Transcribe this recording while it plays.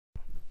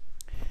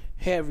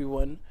Hey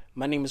everyone,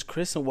 my name is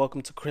Chris and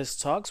welcome to Chris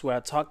Talks, where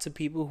I talk to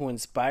people who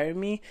inspire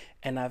me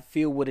and I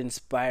feel would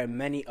inspire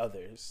many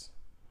others.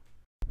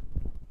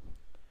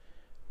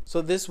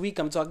 So this week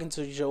I'm talking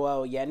to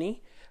Joel Yenny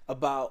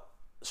about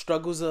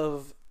struggles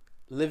of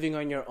living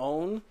on your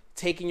own,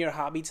 taking your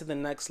hobby to the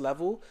next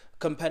level,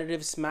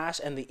 competitive Smash,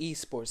 and the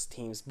esports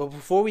teams. But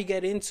before we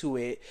get into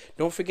it,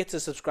 don't forget to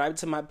subscribe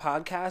to my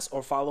podcast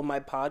or follow my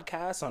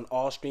podcast on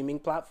all streaming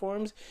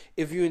platforms.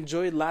 If you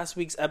enjoyed last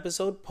week's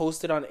episode,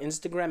 post it on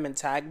Instagram and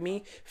tag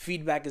me.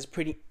 Feedback is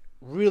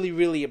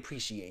really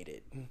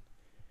appreciated.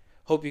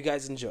 Hope you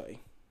guys enjoy.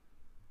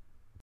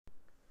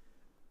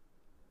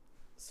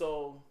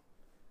 So,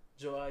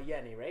 Joel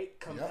Yenny, right?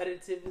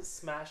 Competitive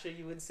Smasher,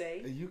 you would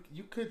say?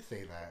 You could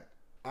say that.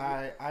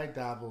 I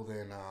dabbled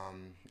in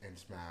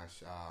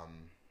Smash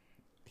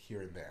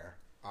here and there,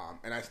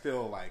 and I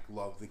still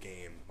love the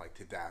game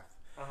to death.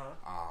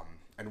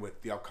 And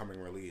with the upcoming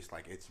release,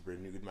 it's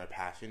renewed my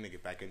passion to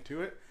get back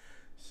into it.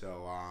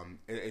 So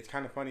it's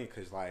kind of funny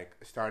because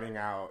starting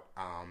out,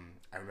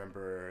 I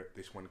remember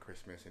this one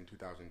Christmas in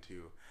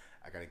 2002,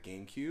 I got a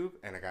GameCube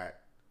and I got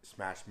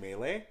Smash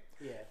Melee.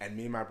 Yeah. And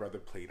me and my brother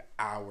played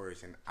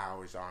hours and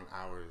hours on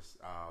hours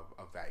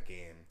of that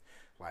game.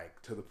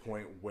 To the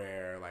point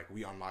where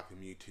we unlocked the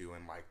Mewtwo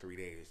in 3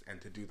 days, and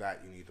to do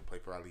that you need to play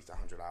for at least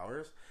 100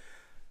 hours.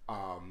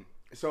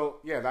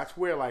 So yeah, that's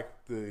where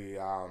the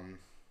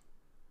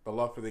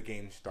love for the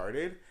game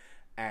started,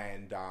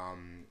 and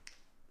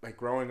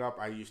growing up,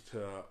 I used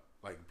to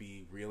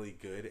be really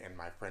good in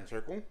my friend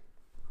circle.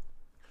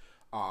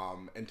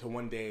 Until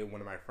one day,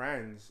 one of my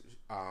friends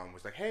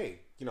was like, "Hey,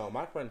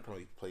 my friend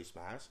probably plays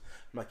Smash."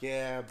 I'm like,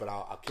 "Yeah, but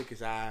I'll kick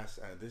his ass."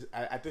 And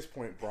at this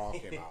point, Brawl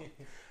came out.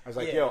 I was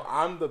like, Yeah. "Yo,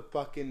 I'm the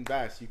fucking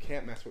best. You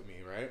can't mess with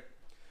me, right?"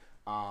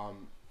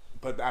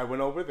 But I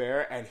went over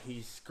there and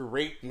he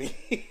scraped me,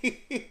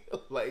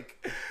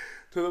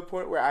 to the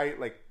point where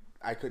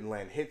I couldn't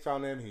land hits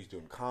on him. He was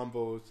doing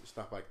combos,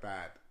 stuff like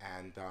that.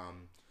 And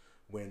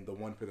when the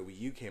one for the Wii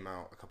U came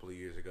out a couple of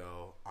years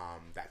ago,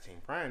 that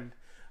same friend,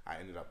 I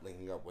ended up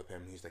linking up with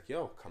him. He's like,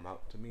 "Yo, come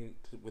out to me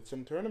with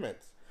some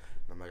tournaments."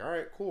 And I'm like, "All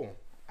right, cool."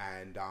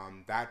 And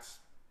that's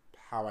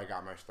how I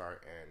got my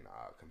start in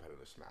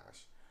competitive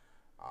Smash.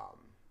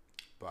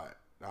 But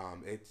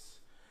it's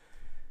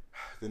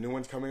the new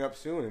one's coming up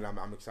soon, and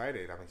I'm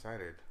excited.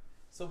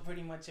 So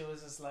pretty much it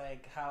was just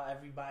like how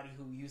everybody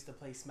who used to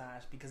play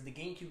Smash, because the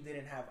GameCube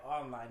didn't have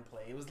online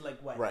play. It was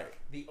what? Right.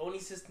 The only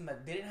system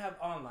that didn't have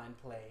online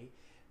play,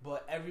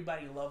 but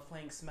everybody loved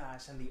playing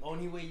Smash, and the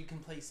only way you can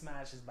play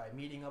Smash is by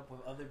meeting up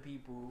with other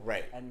people,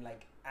 right, and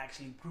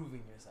actually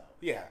proving yourself.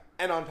 Yeah,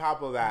 and on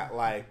top of that,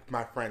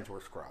 my friends were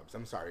scrubs.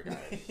 I'm sorry,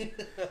 guys.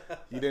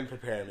 You didn't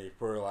prepare me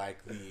for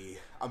the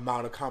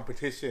amount of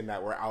competition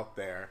that were out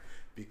there,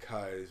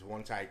 because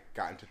once I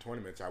got into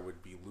tournaments, I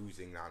would be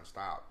losing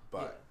nonstop.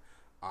 But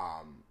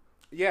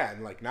yeah,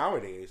 and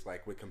nowadays,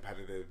 with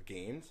competitive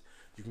games,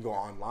 you can go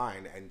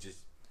online and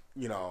just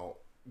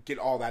get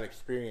all that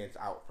experience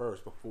out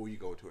first before you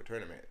go to a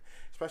tournament.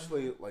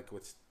 Especially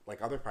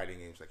with other fighting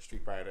games like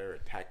Street Fighter or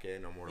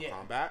Tekken or Mortal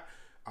Kombat.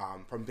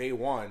 From day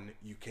one,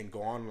 you can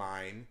go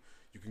online,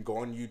 you can go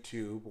on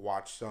YouTube,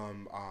 watch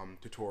some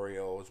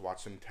tutorials,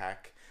 watch some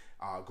tech,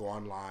 go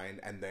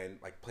online, and then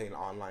play in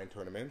online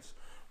tournaments.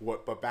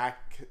 But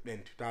back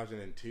in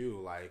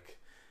 2002,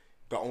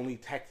 the only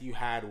tech you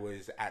had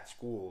was at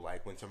school,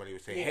 when somebody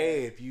would say,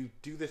 "Hey, if you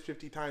do this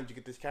 50 times, you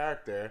get this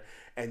character,"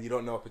 and you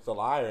don't know if it's a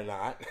lie or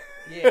not.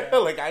 Yeah.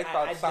 I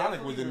thought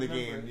Sonic was in the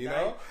game,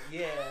 know?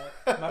 Yeah.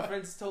 My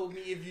friends told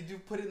me if you do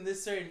put in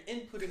this certain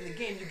input in the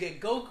game, you get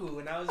Goku.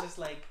 And I was just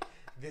like,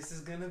 this is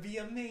going to be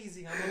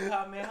amazing. I'm going to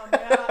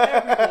Kamehameha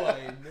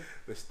everyone.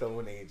 The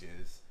Stone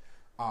Ages.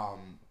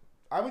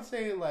 I would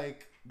say,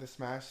 the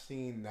Smash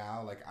scene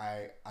now,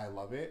 I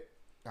love it.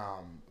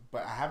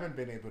 But I haven't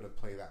been able to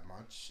play that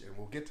much, and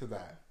we'll get to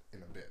that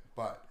in a bit.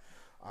 But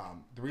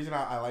the reason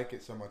I like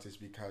it so much is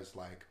because,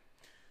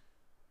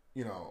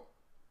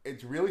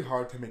 it's really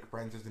hard to make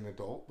friends as an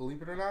adult,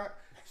 believe it or not.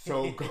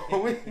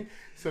 Because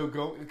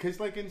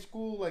in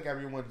school,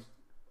 everyone's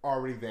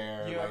already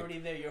there. You're already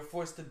there. You're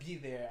forced to be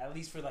there, at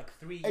least for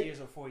 3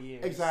 years or 4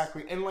 years.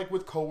 Exactly. And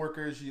with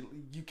coworkers,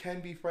 you can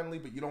be friendly,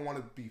 but you don't want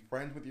to be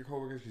friends with your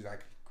coworkers because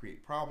that could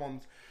create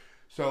problems.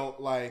 So,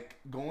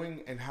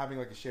 going and having,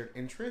 a shared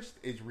interest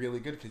is really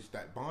good because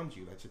that bonds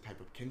you. That's a type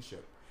of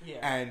kinship. Yeah.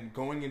 And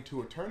going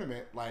into a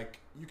tournament,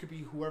 you could be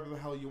whoever the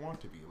hell you want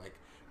to be.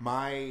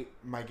 My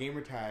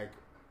gamer tag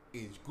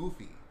is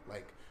Goofy.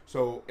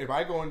 So if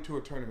I go into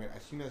a tournament,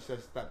 as soon as I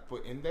step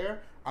foot in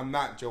there, I'm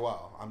not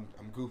Joel. I'm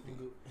Goofy.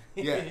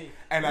 Yeah.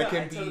 And I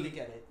can totally be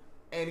get it.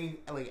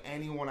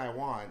 anyone I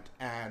want.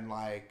 And,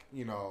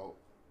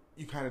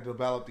 you kind of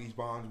develop these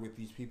bonds with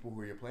these people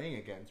who you're playing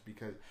against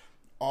because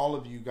all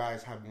of you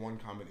guys have one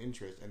common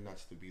interest, and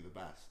that's to be the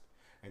best.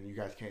 And you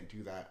guys can't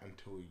do that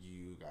until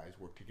you guys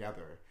work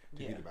together to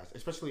be the best.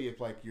 Especially if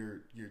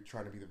you're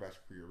trying to be the best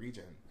for your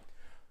region.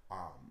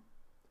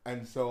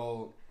 And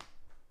so,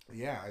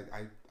 yeah,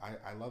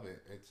 I love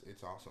it.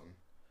 It's awesome.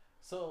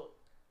 So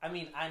I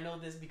mean, I know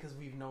this because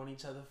we've known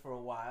each other for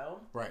a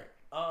while. Right.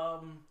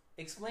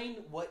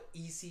 Explain what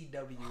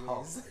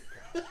ECW is.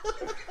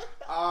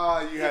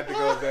 You had to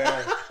go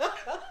there.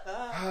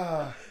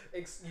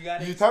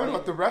 You're talking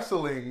about the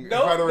wrestling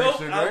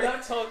federation, right? I'm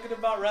not talking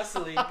about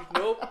wrestling.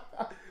 Nope.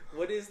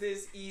 What is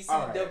this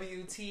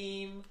ECW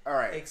team? All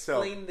right.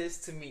 Explain this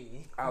to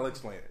me. I'll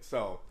explain it.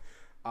 So,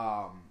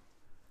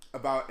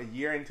 about a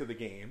year into the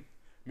game,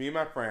 me and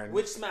my friend.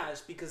 Which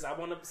Smash? Because I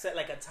want to set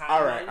like a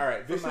timeline all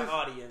right. for my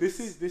audience.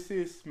 This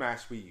is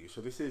Smash Wii U.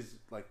 So this is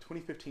like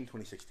 2015,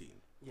 2016.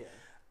 Yeah.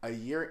 A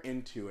year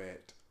into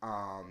it,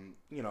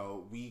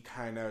 we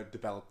kind of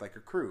developed like a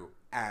crew,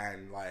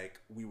 and like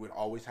we would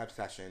always have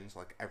sessions.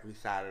 Like every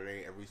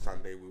Saturday, every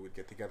Sunday, we would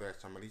get together at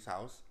somebody's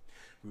house.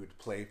 We would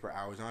play for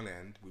hours on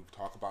end. We would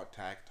talk about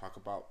tech, talk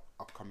about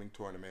upcoming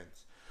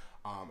tournaments,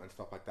 and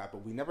stuff like that.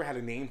 But we never had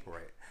a name for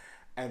it,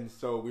 and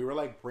so we were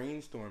like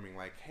brainstorming,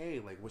 like,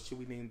 hey, like what should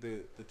we name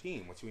the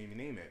team? What should we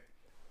name it?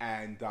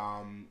 And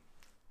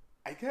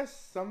I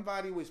guess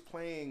somebody was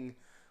playing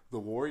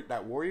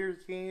that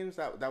Warriors games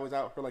that was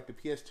out for like the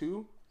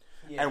PS2,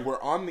 and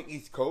we're on the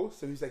East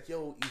Coast, so he's like,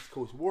 "Yo, East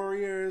Coast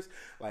Warriors,"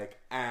 like,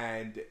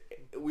 and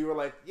we were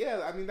like,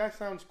 "Yeah, I mean that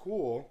sounds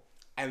cool."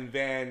 And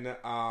then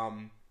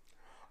on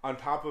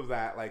top of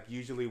that, like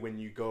usually when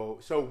you go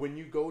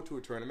to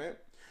a tournament,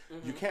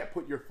 you can't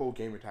put your full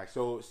gamer tag.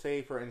 So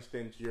say for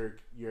instance your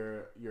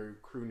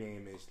crew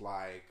name is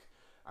like,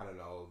 I don't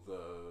know,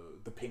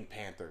 the Pink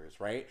Panthers,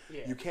 right?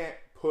 Yeah. You can't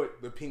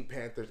put the Pink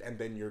Panthers and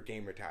then your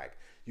gamer tag.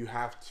 You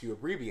have to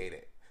abbreviate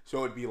it.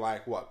 So it'd be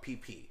like, what,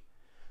 PP?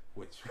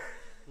 Which,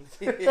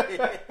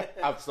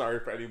 I'm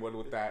sorry for anyone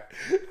with that.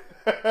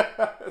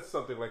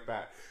 Something like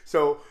that.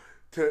 So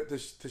to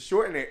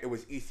shorten it, it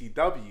was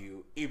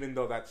ECW, even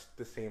though that's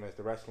the same as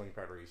the Wrestling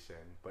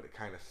Federation, but it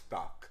kind of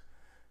stuck.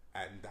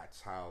 And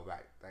that's how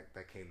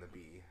that came to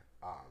be.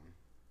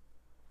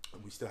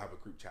 And we still have a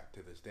group chat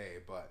to this day,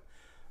 but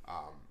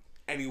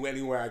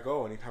anywhere I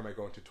go, anytime I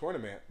go into a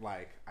tournament,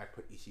 like I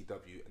put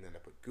ECW and then I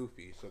put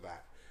Goofy, so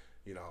that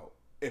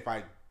if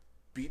I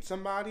beat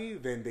somebody,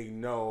 then they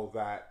know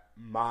that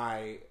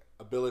my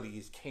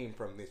abilities came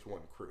from this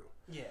one crew.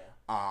 Yeah.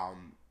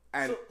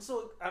 And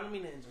so I don't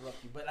mean to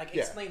interrupt you, but like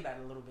explain that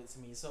a little bit to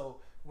me.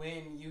 So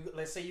when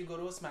let's say you go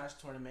to a Smash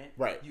tournament,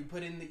 right? You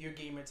put in your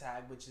gamer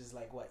tag, which is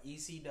like what,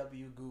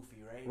 ECW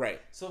Goofy, right?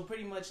 Right. So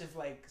pretty much if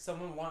like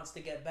someone wants to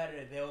get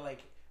better, they'll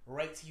like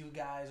write to you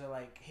guys or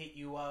like hit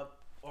you up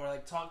or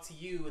like talk to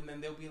you, and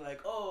then they'll be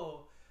like,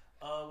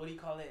 what do you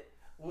call it?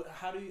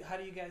 How do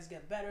you guys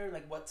get better?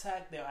 Like what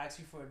tech? They'll ask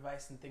you for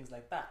advice and things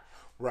like that.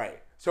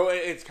 Right. So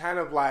it's kind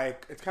of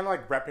like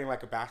repping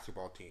like a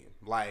basketball team,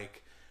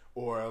 like,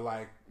 or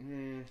like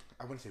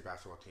I wouldn't say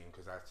basketball team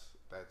because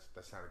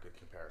that's not a good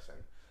comparison.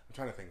 I'm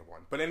trying to think of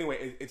one, but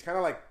anyway, it's kind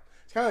of like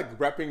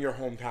repping your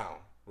hometown,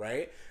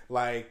 right?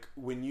 Like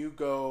when you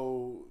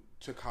go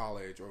to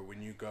college or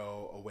when you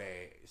go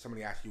away,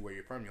 somebody asks you where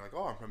you're from. You're like,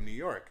 oh, I'm from New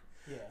York.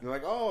 Yeah. And they're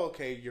like, oh,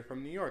 okay, you're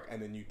from New York.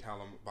 And then you tell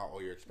them about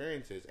all your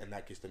experiences, and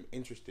that gets them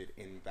interested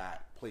in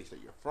that place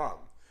that you're from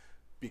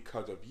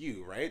because of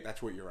you, right?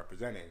 That's what you're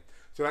representing.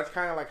 So that's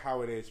kind of like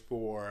how it is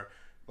for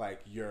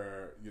like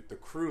the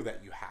crew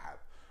that you have.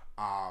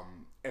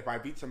 If I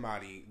beat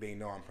somebody, they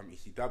know I'm from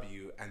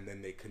ECW, and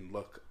then they can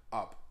look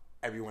up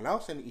everyone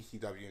else in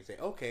ECW and say,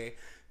 okay,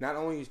 not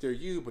only is there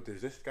you, but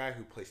there's this guy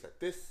who placed at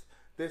this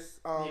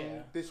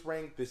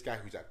rank, this guy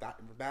who's at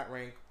that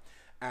rank.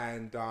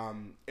 And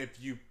if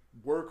you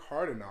work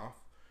hard enough,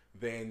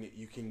 then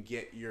you can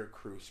get your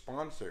crew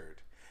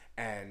sponsored,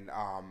 and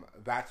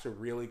that's a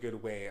really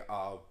good way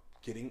of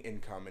getting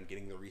income and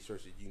getting the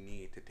resources you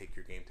need to take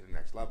your game to the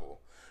next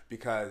level.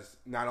 Because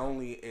not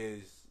only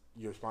is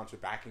your sponsor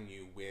backing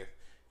you with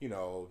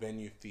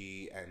venue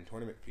fee and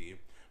tournament fee,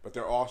 but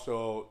they're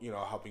also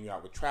helping you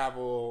out with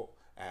travel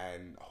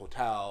and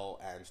hotel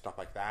and stuff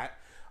like that,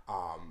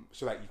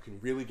 so that you can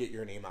really get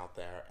your name out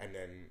there. And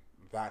then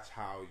that's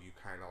how you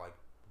kind of like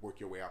work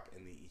your way up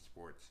in the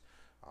esports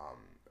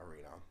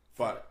arena.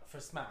 But for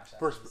Smash,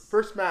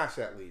 for Smash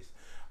at least.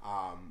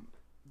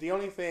 The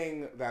only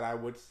thing that I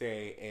would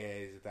say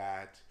is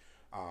that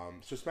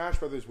so Smash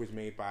Brothers was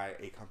made by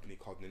a company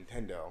called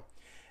Nintendo,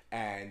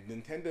 and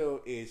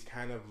Nintendo is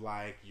kind of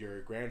like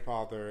your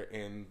grandfather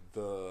in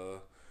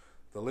the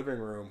living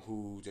room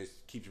who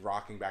just keeps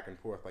rocking back and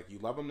forth. Like, you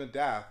love him to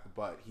death,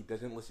 but he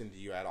doesn't listen to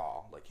you at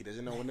all. Like, he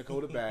doesn't know when to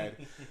go to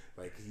bed.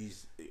 Like,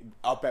 he's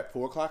up at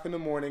 4 o'clock in the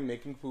morning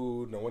making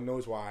food. No one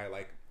knows why.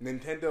 Like,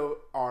 Nintendo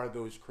are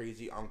those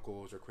crazy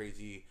uncles or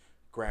crazy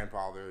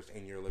grandfathers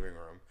in your living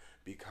room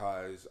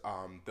because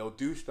they'll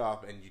do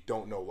stuff and you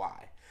don't know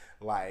why.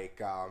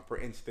 Like, for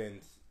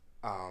instance,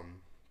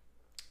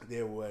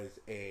 there was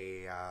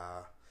a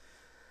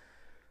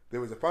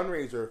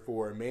fundraiser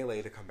for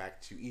Melee to come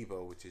back to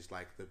EVO, which is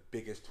like the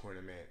biggest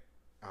tournament,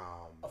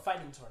 a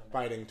fighting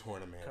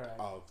tournament Correct.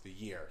 Of the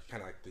year,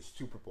 kind of like the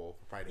Super Bowl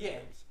for fighting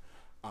games.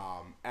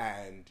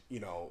 And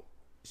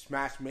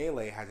Smash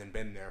Melee hasn't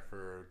been there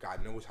for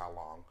God knows how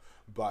long,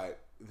 but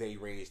they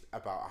raised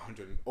about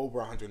over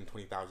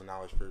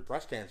 $120,000 for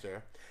breast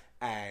cancer,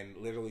 And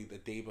literally the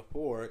day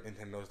before,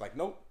 Nintendo's like,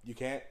 nope, you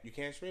can't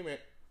stream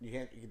it. You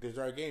can't. There's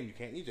our game. You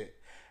can't use it.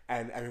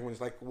 And everyone's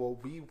like, well,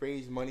 we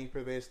raised money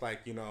for this.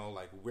 Like, you know,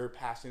 like we're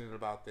passionate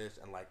about this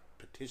and like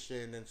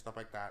petition and stuff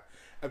like that.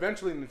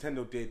 Eventually,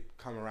 Nintendo did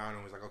come around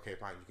and was like, okay,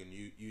 fine, you can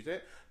use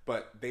it.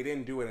 But they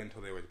didn't do it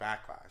until there was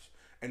backlash.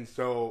 And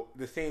so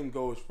the same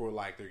goes for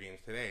like their games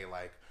today.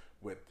 Like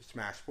with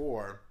Smash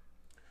 4,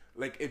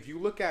 like if you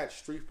look at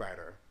Street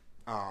Fighter,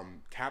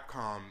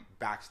 Capcom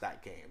backs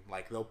that game.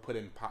 Like they'll put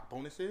in pop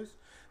bonuses.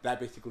 That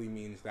basically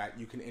means that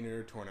you can enter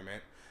a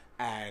tournament,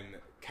 and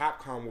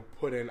Capcom will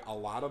put in a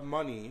lot of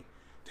money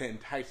to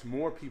entice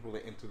more people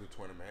to enter the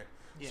tournament,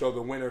 so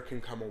the winner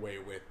can come away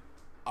with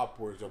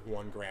upwards of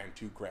 $1 grand,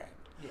 $2 grand.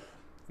 Yeah.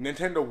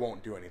 Nintendo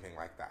won't do anything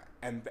like that,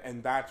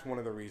 and that's one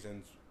of the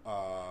reasons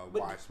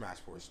why Smash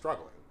 4 is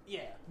struggling.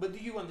 Yeah, but do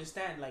you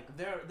understand? Like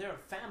they're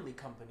a family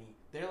company.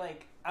 They're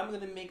like, I'm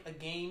gonna make a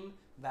game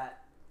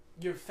that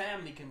your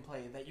family can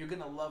play, that you're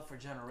gonna love for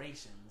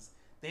generations.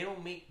 They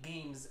don't make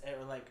games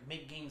or like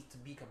make games to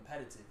be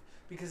competitive.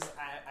 Because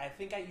I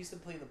think I used to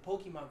play the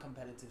Pokemon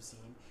competitive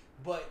scene,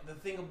 but the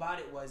thing about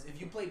it was, if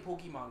you play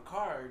Pokemon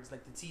cards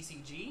like the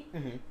TCG,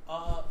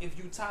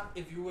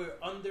 if you were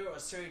under a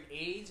certain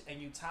age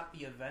and you topped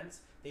the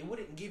events, they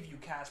wouldn't give you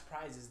cash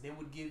prizes. They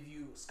would give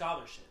you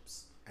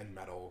scholarships and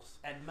medals.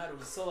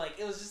 So like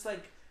it was just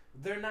like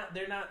they're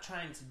not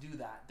trying to do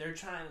that. They're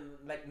trying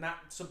to like not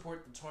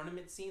support the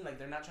tournament scene. Like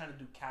they're not trying to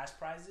do cash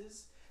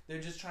prizes. They're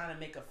just trying to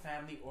make a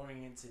family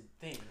oriented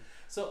thing.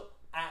 So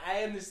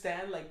I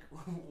understand, like,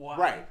 why.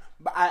 Right.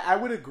 But I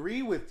would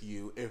agree with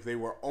you if they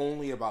were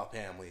only about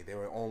family. They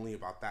were only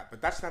about that.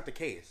 But that's not the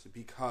case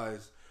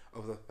because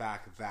of the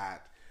fact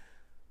that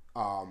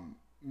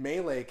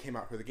Melee came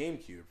out for the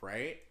GameCube,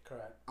 right?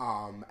 Correct.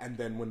 And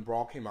then when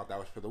Brawl came out, that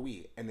was for the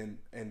Wii.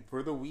 And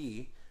for the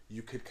Wii,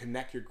 you could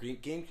connect your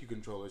GameCube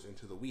controllers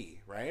into the Wii,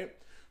 right?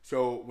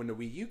 So when the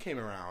Wii U came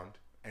around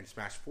and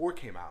Smash 4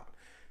 came out,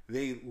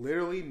 they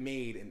literally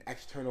made an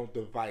external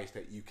device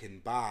that you can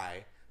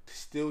buy to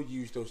still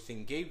use those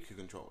same GameCube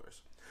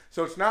controllers.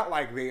 So it's not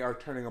like they are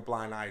turning a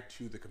blind eye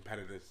to the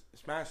competitive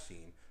Smash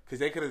scene, because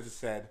they could have just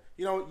said,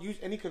 you know, use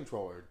any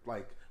controller.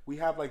 Like, we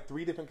have like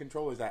 3 different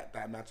controllers that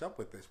match up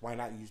with this. Why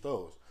not use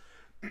those?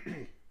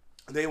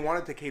 They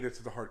wanted to cater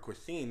to the hardcore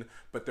scene,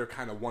 but they're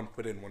kind of one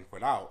foot in, one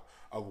foot out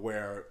of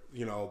where,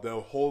 you know,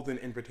 they'll hold an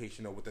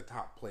invitational with the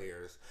top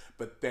players,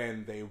 but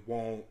then they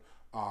won't,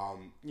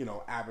 you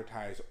know,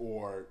 advertise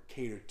or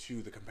cater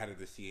to the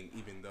competitive scene,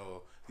 even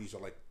though these are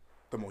like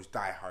the most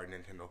diehard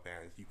Nintendo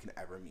fans you can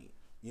ever meet,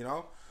 you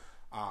know?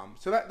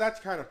 So that's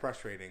kind of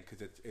frustrating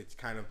because it's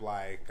kind of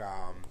like,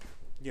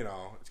 you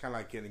know, it's kind of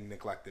like getting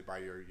neglected by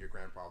your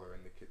grandfather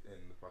in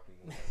the fucking.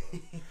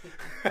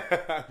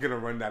 I'm gonna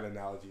run that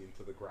analogy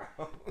into the ground.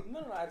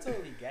 No, I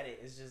totally get it.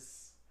 It's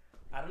just,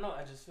 I don't know.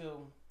 I just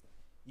feel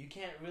you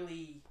can't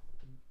really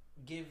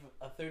give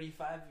a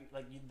 35,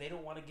 like they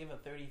don't want to give a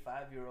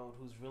 35-year-old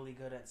who's really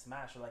good at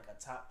Smash or like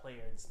a top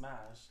player in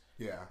Smash.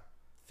 Yeah.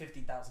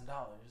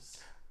 $50,000.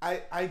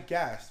 I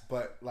guess,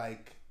 but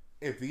like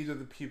if these are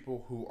the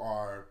people who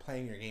are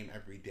playing your game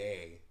every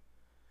day,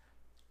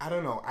 I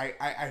don't know.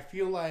 I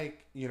feel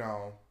like, you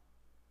know,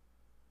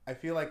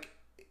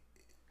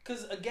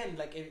 because again,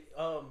 like if,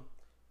 I'm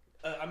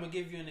gonna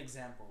give you an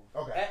example.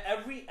 Okay.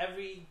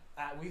 Every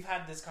we've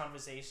had this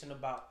conversation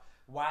about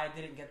why I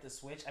didn't get the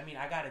Switch. I mean,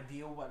 I got a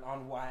deal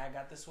on why I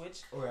got the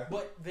Switch. Okay.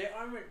 But there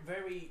aren't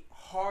very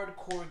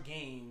hardcore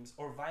games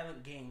or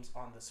violent games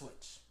on the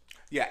Switch.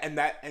 Yeah, and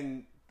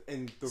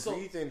the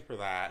reason for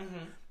that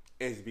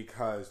is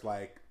because,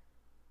 like,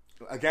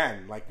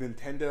 again, like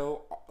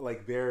Nintendo,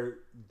 like they're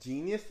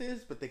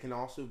geniuses, but they can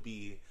also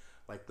be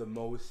like the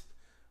most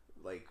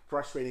like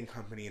frustrating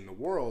company in the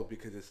world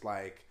because it's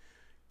like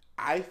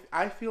I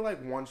feel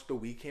like once the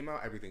Wii came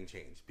out, everything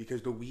changed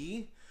because the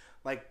Wii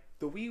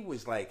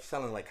was like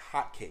selling like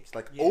hotcakes.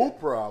 Like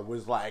Oprah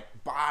was like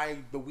buy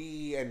the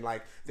Wii, and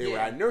like they were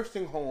at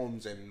nursing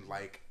homes and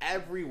like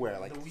everywhere.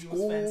 Like the Wii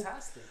school, was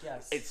fantastic.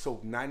 Yes, it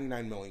sold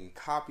 99 million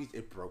copies.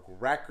 It broke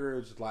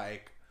records.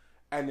 Like,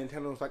 and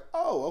Nintendo was like,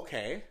 oh,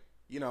 okay,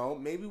 you know,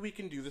 maybe we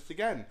can do this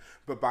again.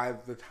 But by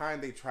the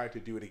time they tried to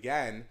do it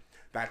again,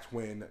 that's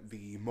when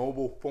the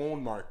mobile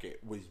phone market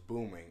was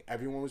booming.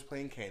 Everyone was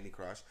playing Candy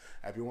Crush.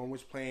 Everyone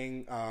was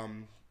playing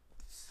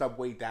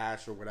Subway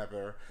Dash or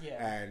whatever,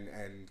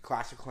 and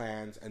Clash of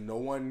Clans, and no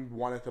one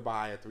wanted to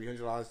buy a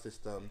 $300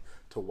 system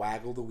to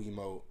waggle the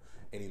Wiimote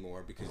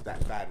anymore because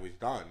that fad was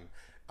done.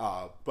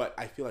 But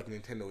I feel like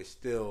Nintendo is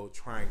still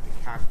trying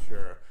to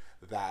capture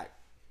that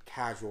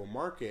casual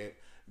market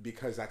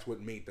because that's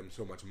what made them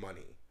so much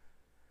money.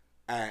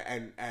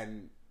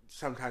 And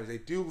sometimes they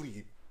do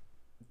leave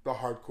the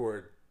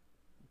hardcore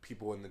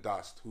people in the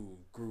dust who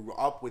grew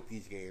up with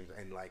these games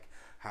and like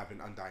have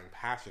an undying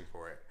passion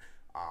for it.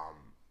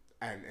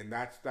 And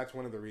that's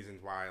one of the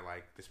reasons why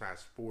like the Smash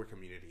 4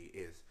 community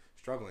is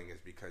struggling is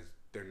because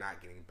they're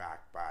not getting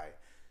backed by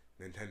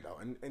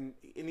Nintendo and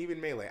even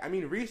Melee. I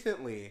mean,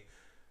 recently,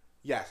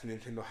 yes,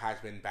 Nintendo has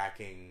been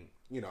backing,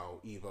 you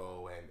know,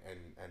 Evo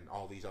and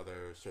all these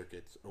other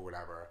circuits or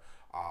whatever.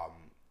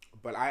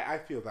 But I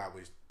feel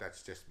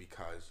that's just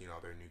because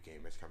their new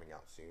game is coming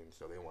out soon,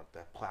 so they want to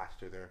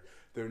plaster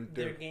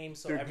their game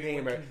so their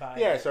everyone game can buy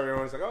yeah, it. so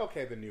everyone's like, oh,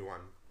 okay, the new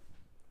one.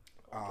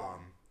 Okay.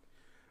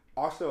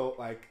 Also,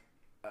 like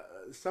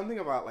something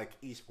about like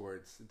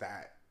esports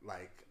that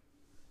like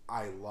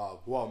I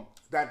love. Well,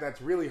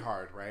 that's really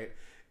hard, right?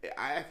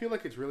 I feel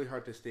like it's really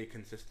hard to stay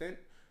consistent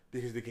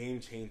because the game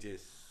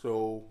changes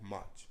so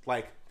much.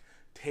 Like,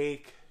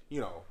 take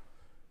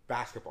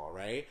basketball,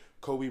 right?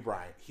 Kobe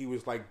Bryant, he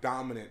was like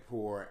dominant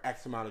for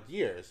X amount of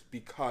years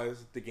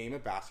because the game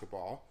of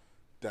basketball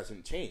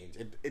doesn't change.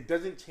 It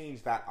doesn't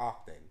change that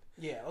often.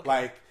 Yeah, okay.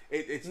 Like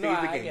it stays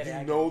the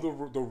game.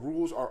 The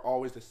rules are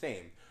always the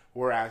same.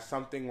 Whereas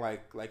something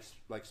like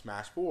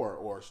Smash 4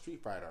 or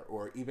Street Fighter,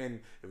 or even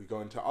if we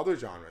go into other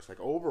genres like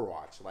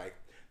Overwatch, like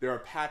there are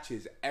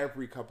patches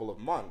every couple of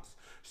months.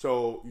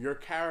 So your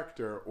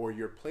character or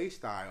your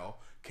playstyle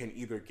can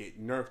either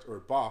get nerfed or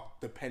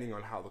buffed depending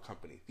on how the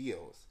company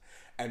feels.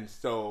 And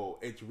so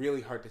it's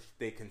really hard to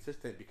stay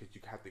consistent because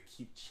you have to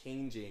keep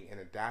changing and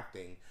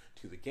adapting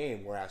to the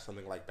game. Whereas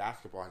something like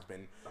basketball has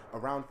been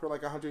around for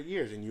like 100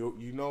 years, and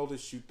you know to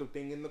shoot the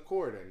thing in the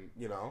court, and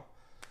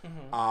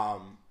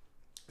Mm-hmm.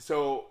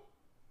 So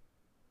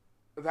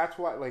that's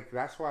why I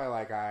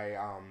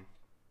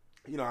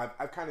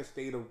I've kind of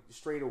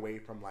strayed away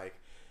from like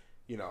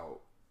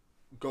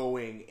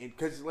going in,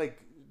 because like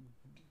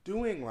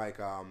doing like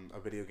a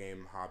video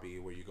game hobby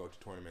where you go to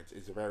tournaments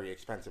is a very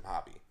expensive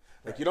hobby.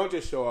 Like, you don't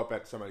just show up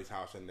at somebody's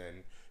house and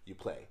then you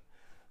play.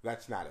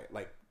 That's not it.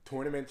 Like,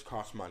 tournaments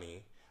cost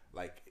money.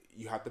 Like,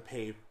 you have to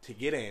pay to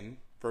get in,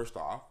 first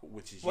off,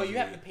 which is you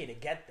have to pay to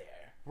get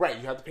there. Right,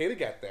 you have to pay to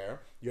get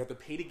there. You have to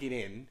pay to get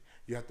in.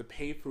 You have to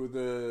pay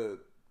for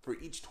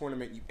each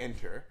tournament you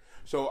enter.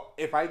 So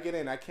if I get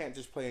in, I can't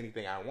just play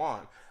anything I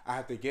want. I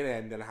have to get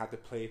in, then I have to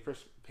pay for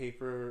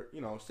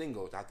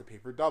singles. I have to pay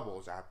for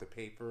doubles. I have to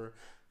pay for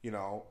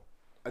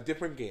a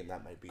different game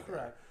that might be there.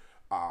 Correct.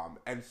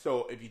 And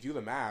so if you do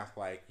the math,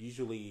 like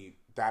usually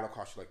that'll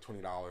cost you like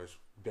 $20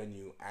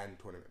 venue and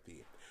tournament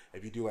fee.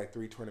 If you do like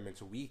 3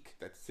 tournaments a week,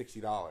 that's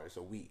 $60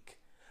 a week.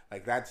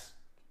 Like that's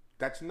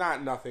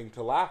not nothing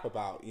to laugh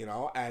about,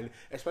 and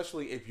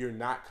especially if you're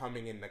not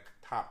coming in the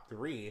top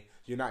 3,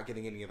 you're not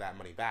getting any of that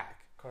money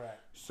back.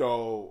 Correct.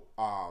 So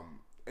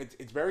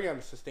it's very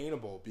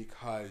unsustainable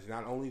because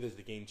not only does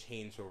the game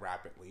change so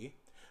rapidly,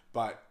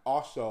 but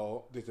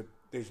also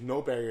there's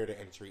no barrier to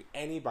entry.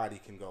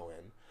 Anybody can go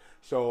in.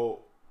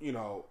 So,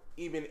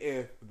 even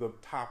if the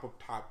top of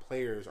top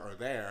players are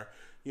there,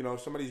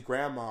 somebody's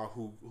grandma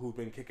who's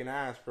been kicking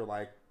ass for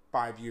like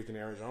 5 years in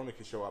Arizona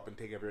can show up and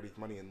take everybody's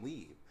money and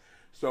leave.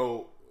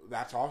 So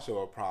that's also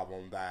a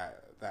problem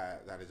that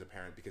is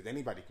apparent because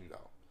anybody can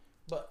go.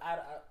 But I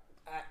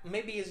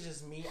maybe it's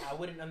just me. I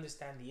wouldn't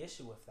understand the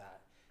issue with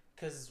that.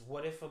 Because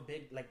what if are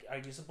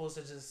you supposed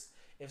to just,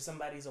 if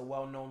somebody's a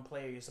well-known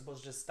player, you're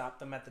supposed to just stop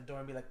them at the door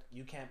and be like,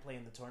 you can't play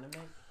in the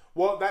tournament?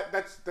 Well,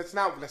 that's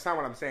not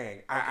what I'm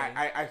saying.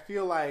 Okay. I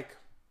feel like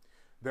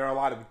there are a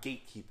lot of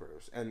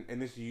gatekeepers, and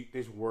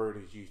this word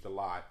is used a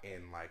lot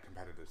in like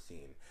competitive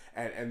scene,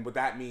 and what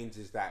that means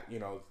is that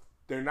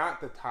they're not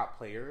the top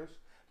players.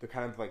 They're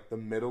kind of like the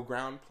middle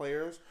ground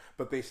players,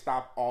 but they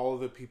stop all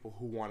of the people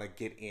who want to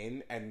get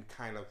in and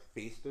kind of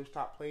face those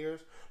top players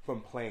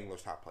from playing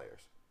those top players.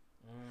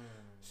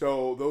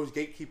 So those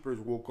gatekeepers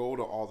will go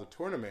to all the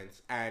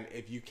tournaments, and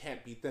if you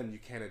can't beat them, you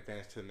can't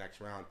advance to the next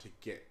round to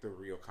get the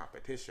real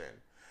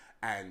competition.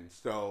 And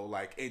so,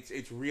 like,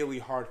 it's really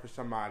hard for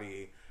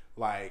somebody,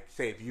 like,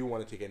 say if you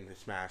wanted to get into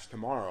Smash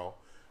tomorrow,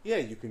 yeah,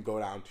 you can go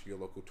down to your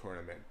local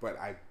tournament, but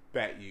I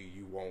bet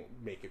you won't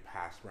make it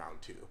past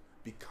round 2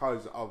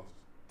 because of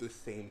the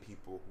same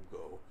people who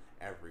go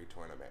every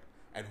tournament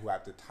and who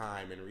have the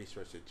time and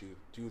resources to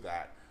do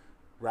that,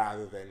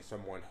 rather than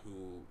someone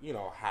who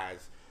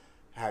has.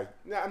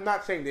 I'm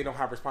not saying they don't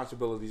have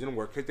responsibilities and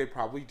work, because they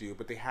probably do,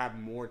 but they have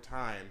more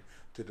time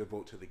to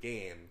devote to the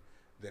game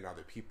than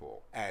other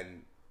people.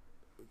 And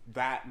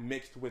that,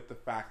 mixed with the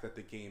fact that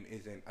the game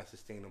isn't a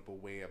sustainable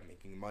way of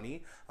making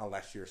money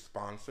unless you're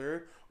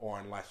sponsored or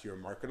unless you're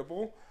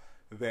marketable,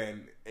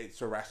 then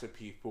it's a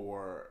recipe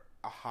for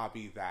a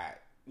hobby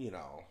that,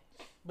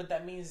 But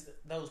that means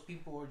those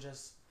people are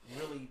just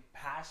really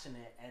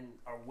passionate and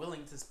are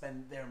willing to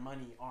spend their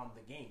money on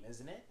the game,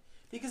 isn't it?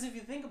 Because if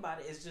you think about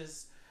it, it's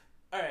just...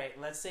 All right,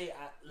 let's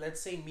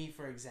say me,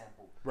 for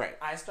example. Right.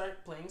 I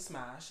start playing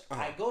Smash.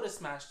 Uh-huh. I go to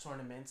Smash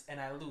tournaments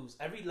and I lose.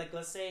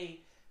 Let's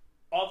say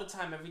all the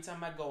time, every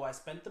time I go, I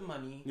spent the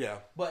money. Yeah.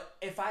 But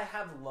if I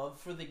have love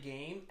for the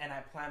game and I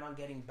plan on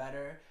getting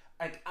better,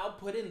 like, I'll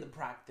put in the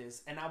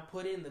practice and I'll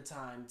put in the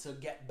time to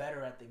get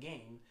better at the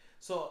game.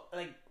 So,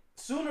 like,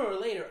 sooner or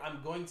later,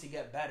 I'm going to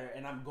get better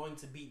and I'm going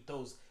to beat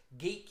those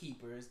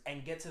gatekeepers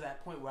and get to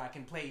that point where I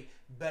can play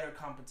better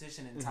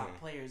competition and top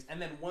players. And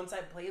then once I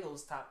play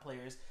those top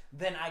players,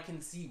 then I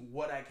can see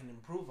what I can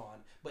improve on.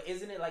 But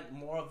isn't it like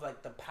more of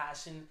like the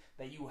passion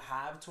that you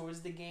have towards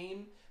the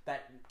game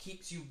that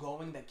keeps you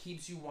going, that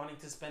keeps you wanting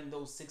to spend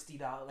those $60?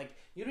 Like,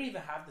 you don't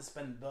even have to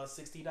spend the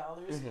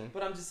 $60,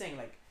 but I'm just saying,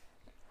 like,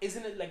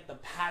 isn't it like the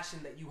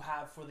passion that you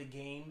have for the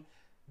game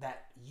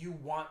that you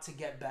want to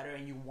get better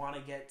and you want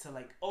to get to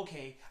like,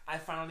 okay, I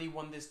finally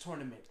won this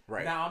tournament.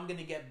 Right. Now I'm going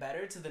to get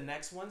better to the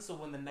next one. So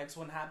when the next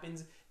one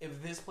happens,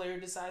 if this player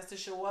decides to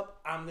show up,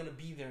 I'm going to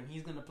be there and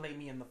he's going to play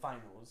me in the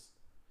finals.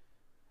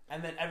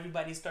 And then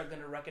everybody start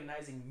going to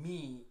recognizing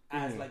me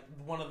as like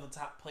one of the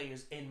top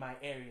players in my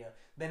area.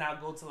 Then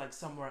I'll go to like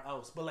somewhere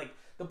else. But like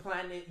the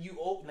planet,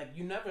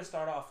 you never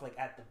start off like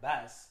at the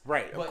best.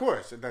 Right, of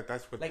course.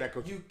 That's what like, that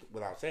goes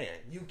without saying.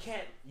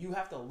 You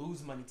have to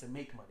lose money to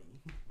make money.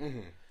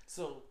 Mm-hmm.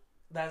 So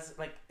that's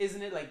like,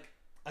 isn't it like,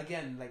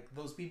 again, like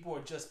those people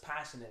are just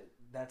passionate.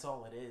 That's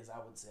all it is, I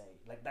would say.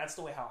 Like that's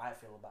the way how I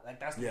feel about it. Like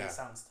that's the way it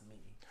sounds to me.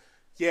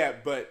 Yeah,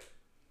 but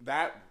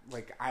that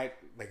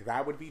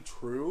that would be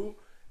true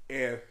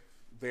if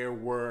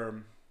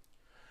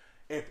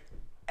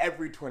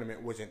every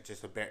tournament wasn't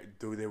just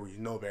there was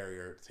no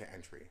barrier to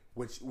entry,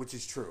 which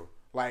is true.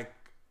 Like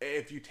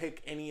if you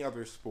take any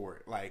other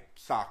sport, like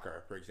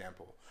soccer, for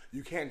example,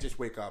 you can't just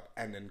wake up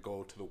and then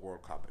go to the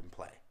World Cup and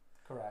play.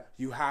 Correct.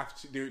 You have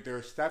to. There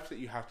are steps that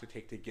you have to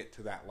take to get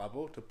to that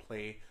level to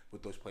play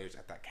with those players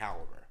at that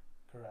caliber.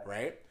 Correct.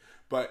 Right?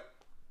 But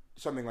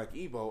something like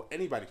Evo,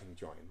 anybody can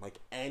join. Like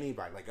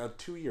anybody, like a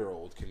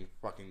 2-year-old can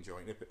fucking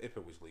join if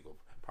it was legal.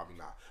 Probably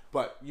not.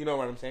 But you know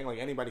what I'm saying? Like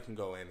anybody can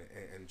go in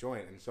and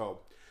join. And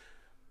so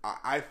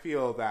I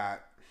feel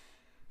that,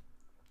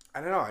 I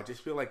don't know, I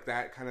just feel like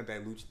that kind of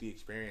dilutes the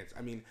experience.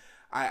 I mean,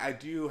 I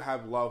do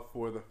have love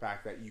for the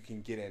fact that you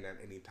can get in at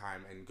any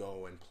time and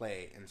go and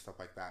play and stuff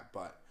like that.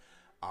 But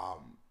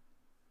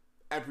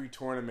every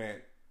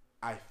tournament,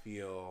 I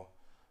feel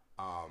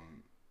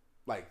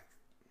like,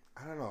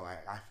 I don't know,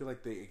 I feel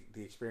like the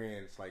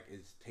experience like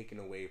is taken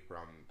away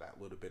from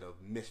that little bit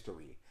of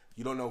mystery.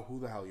 You don't know who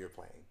the hell you're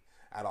playing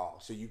at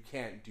all. So you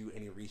can't do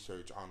any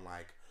research on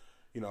like,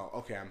 you know,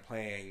 okay, I'm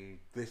playing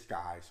this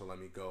guy, so let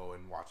me go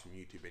and watch some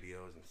YouTube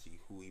videos and see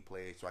who he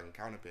plays so I can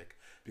counterpick.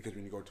 Because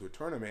when you go to a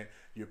tournament,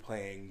 you're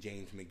playing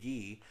James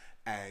McGee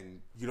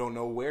and you don't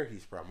know where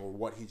he's from or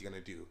what he's going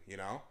to do, you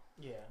know?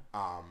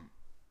 Yeah.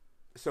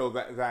 So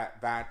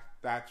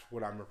that's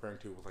what I'm referring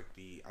to with like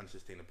the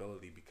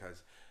unsustainability,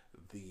 because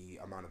the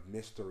amount of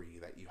mystery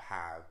that you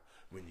have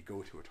when you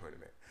go to a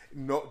tournament.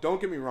 No,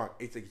 don't get me wrong,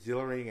 it's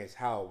exhilarating as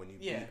hell when you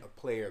beat a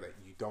player that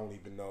you don't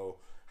even know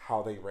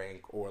how they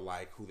rank or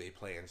like who they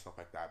play and stuff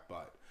like that.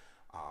 But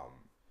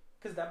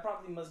because that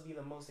probably must be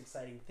the most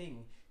exciting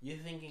thing. You're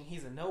thinking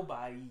he's a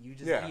nobody, you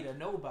just beat a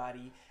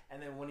nobody,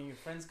 and then one of your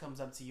friends comes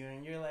up to you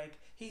and you're like,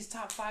 he's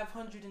top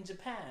 500 in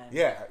Japan.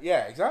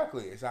 Yeah,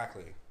 exactly.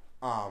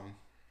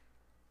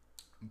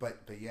 But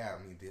yeah,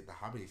 I mean the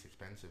hobby is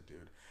expensive,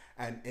 dude,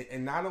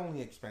 and not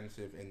only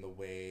expensive in the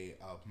way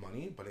of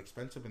money, but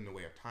expensive in the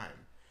way of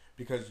time,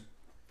 because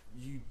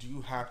you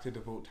do have to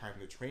devote time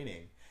to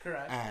training.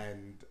 Correct.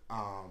 And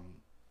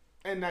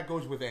that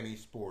goes with any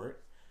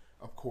sport,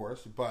 of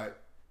course,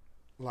 but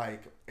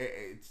like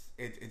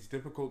it's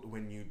difficult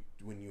when you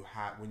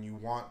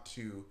want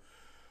to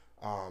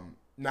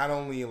not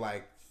only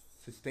like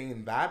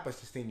sustain that but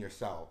sustain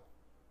yourself.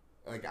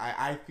 Like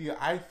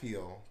I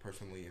feel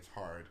personally it's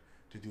hard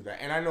to do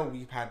that. And I know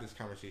we've had this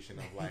conversation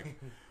of like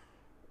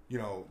you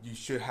know, you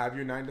should have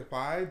your 9 to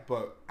 5,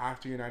 but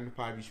after your 9 to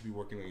 5 you should be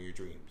working on your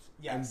dreams.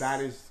 Yes. And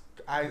that is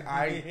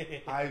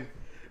I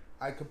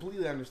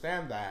completely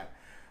understand that.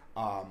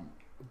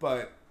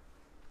 But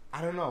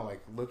I don't know,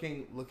 like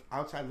look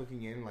outside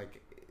looking in, like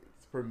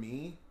for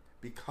me,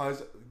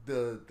 because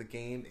the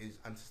game is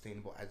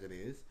unsustainable as it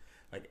is,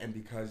 like, and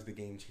because the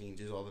game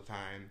changes all the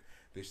time,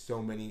 there's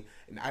so many,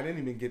 and I didn't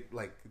even get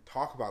like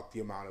talk about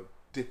the amount of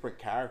different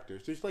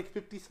characters. There's like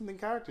 50 something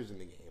characters in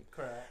the game.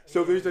 Correct.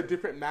 So there's a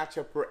different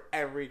matchup for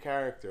every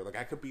character. Like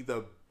I could be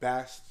the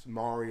best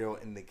Mario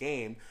in the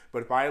game,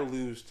 but if I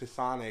lose to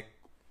Sonic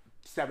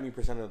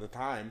 70% of the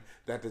time,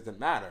 that doesn't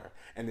matter,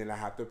 and then I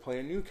have to play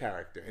a new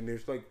character, and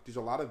there's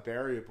a lot of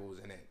variables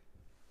in it.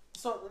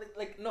 So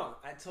like no,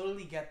 I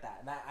totally get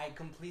that. I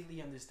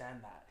completely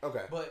understand that.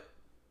 Okay. But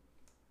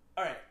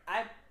all right,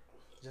 I'm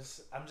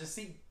just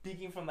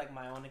speaking from like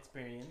my own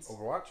experience.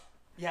 Overwatch?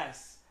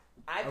 Yes.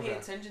 I pay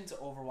attention to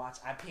Overwatch.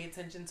 I pay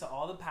attention to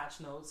all the patch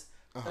notes.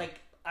 Uh-huh. Like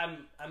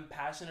I'm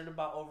passionate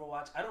about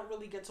Overwatch. I don't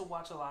really get to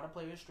watch a lot of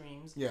player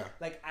streams. Yeah.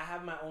 Like I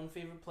have my own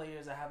favorite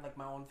players. I have like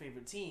my own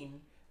favorite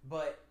team.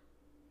 But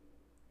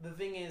the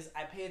thing is,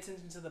 I pay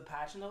attention to the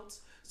patch notes.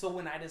 So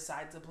when I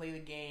decide to play the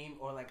game,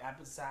 or like I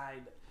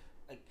decide,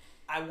 like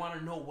I want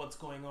to know what's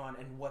going on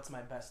and what's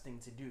my best thing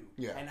to do,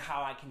 and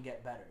how I can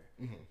get better.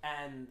 Mm-hmm.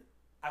 And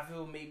I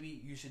feel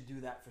maybe you should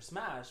do that for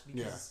Smash,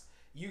 because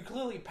you're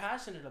clearly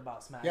passionate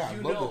about Smash. Yeah,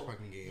 you I love know, this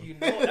fucking game. You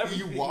know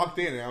everything. You walked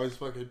in and I was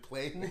fucking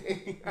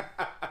playing.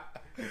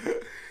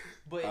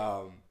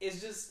 But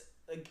it's just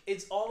like,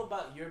 it's all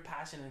about your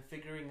passion and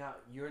figuring out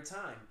your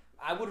time.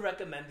 I would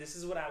recommend, this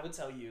is what I would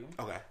tell you.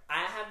 Okay.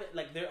 I haven't,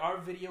 like, there are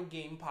video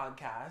game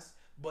podcasts,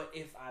 but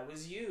if I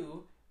was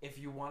you, if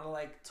you want to,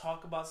 like,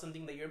 talk about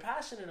something that you're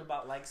passionate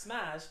about, like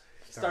Smash,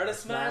 start a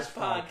Smash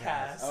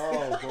podcast.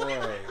 Oh,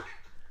 boy.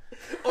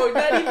 Or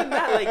not even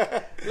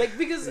that, like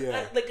because,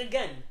 like,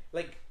 again,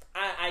 like,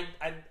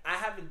 I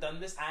haven't done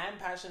this. I am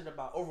passionate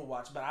about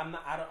Overwatch, but I'm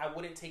not. I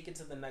wouldn't take it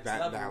to the next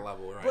level. That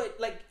level, right? But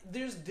like,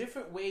 there's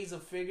different ways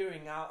of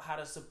figuring out how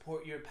to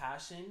support your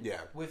passion.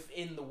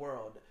 Within the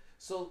world.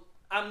 So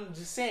I'm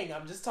just saying.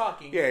 I'm just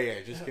talking.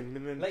 Yeah. Just give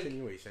me an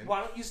continuation.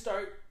 Why don't you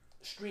start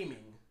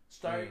streaming?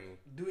 Start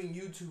doing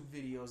YouTube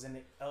videos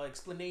and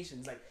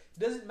explanations. Like, it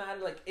doesn't matter.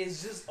 Like,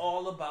 it's just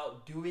all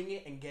about doing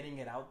it and getting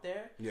it out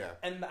there. Yeah.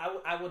 And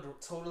I would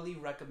totally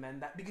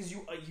recommend that because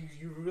you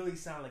really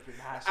sound like you're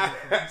passionate.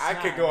 I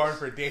could go on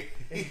for days.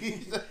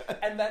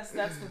 And that's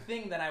the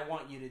thing that I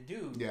want you to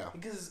do. Yeah.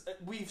 Because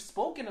we've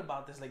spoken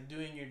about this, like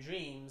doing your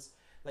dreams.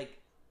 Like,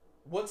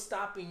 what's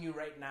stopping you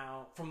right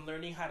now from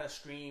learning how to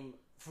stream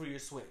for your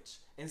Switch?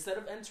 Instead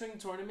of entering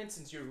tournaments,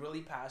 since you're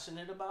really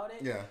passionate about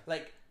it,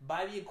 like,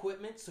 buy the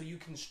equipment so you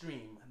can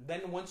stream.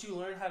 Then once you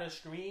learn how to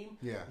stream,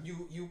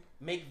 you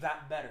make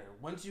that better.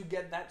 Once you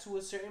get that to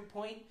a certain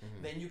point,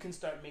 then you can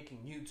start making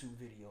YouTube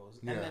videos.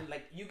 And then,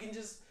 like, you can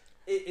just,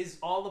 it is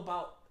all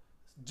about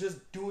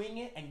just doing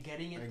it and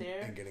getting it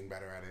there. And getting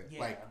better at it.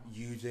 Like,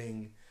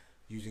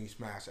 using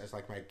Smash as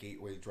like my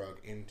gateway drug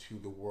into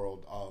the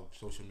world of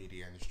social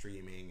media and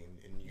streaming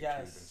and YouTube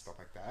and stuff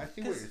like that. I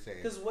see what you're saying.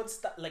 Because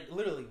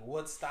literally,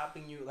 what's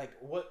stopping you? Like,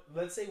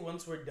 let's say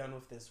once we're done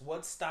with this,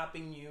 what's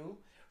stopping you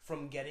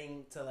from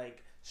getting to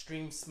like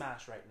stream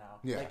Smash right now?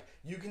 Yeah. Like,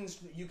 you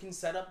can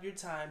set up your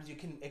times.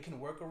 It can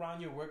work around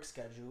your work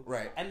schedule.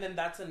 Right. And then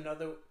that's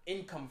another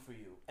income for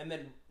you. And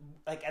then,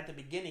 like, at the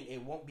beginning,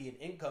 it won't be an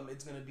income.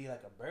 It's gonna be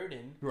like a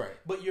burden. Right.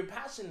 But you're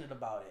passionate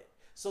about it.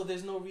 So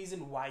there's no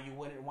reason why you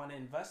wouldn't want to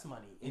invest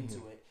money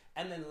into it.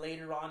 And then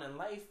later on in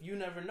life, you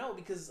never know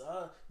because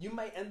you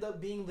might end up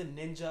being the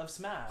ninja of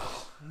Smash.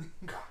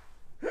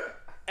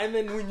 And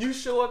then when you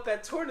show up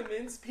at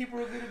tournaments, people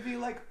are going to be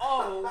like,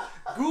 oh,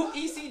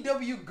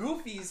 ECW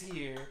Goofy's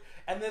here.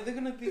 And then they're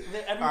going to be,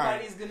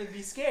 everybody's going to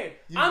be scared.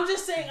 I'm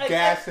just saying, like,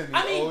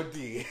 OD.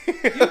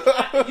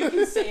 you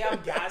can say I'm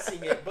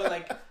gassing it, but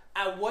like,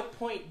 at what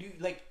point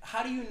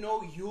how do you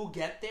know you'll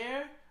get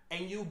there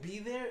and you'll be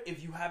there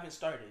if you haven't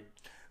started?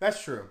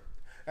 That's true.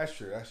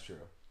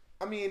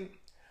 I mean,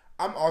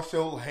 I'm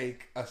also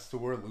like a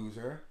sore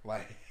loser,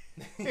 like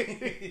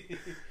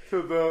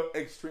to the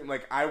extreme.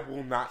 Like, I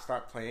will not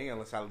start playing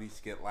unless I at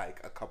least get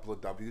like a couple of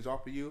W's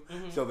off of you.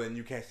 So then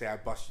you can't say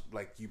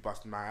you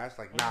busted my ass.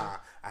 Like, nah,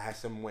 I had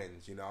some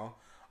wins. You know,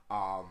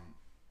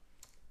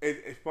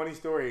 it's funny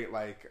story.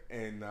 Like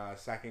in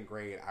second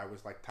grade, I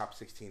was like top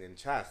 16 in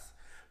chess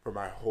for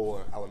my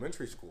whole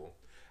elementary school.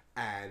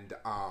 And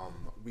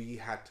we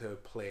had to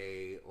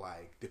play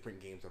like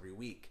different games every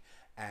week.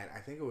 And I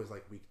think it was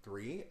like week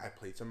 3, I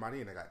played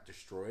somebody and I got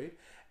destroyed.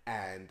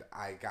 And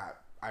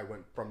I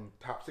went from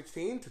top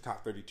 16 to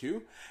top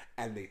 32.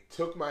 And they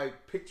took my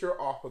picture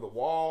off of the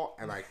wall.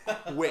 And I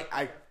quit.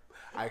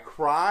 I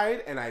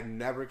cried and I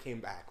never came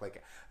back.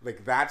 Like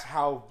that's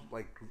how,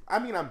 like, I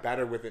mean, I'm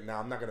better with it now.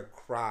 I'm not gonna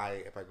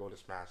cry if I go to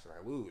Smash and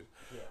I lose.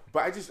 Yeah.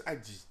 But I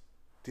just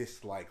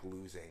dislike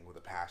losing with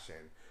a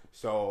passion.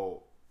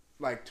 So,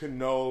 like, to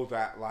know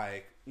that,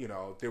 like, you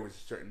know, there was a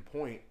certain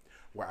point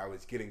where I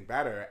was getting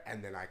better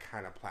and then I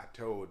kind of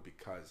plateaued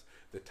because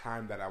the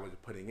time that I was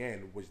putting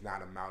in was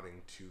not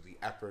amounting to the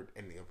effort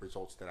and the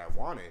results that I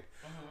wanted.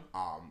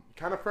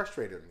 Kind of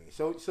frustrated me.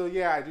 So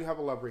yeah, I do have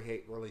a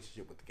love-hate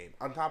relationship with the game.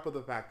 On top of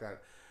the fact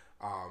that,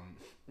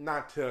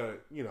 not to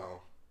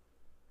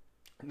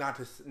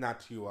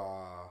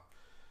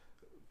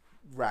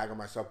rag on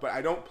myself, but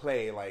I don't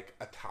play like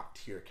a top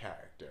tier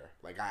character.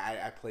 Like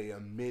I play a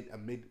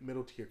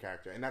middle tier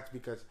character, and that's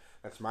because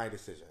that's my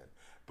decision.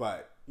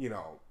 But you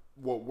know,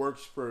 what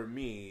works for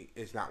me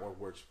is not what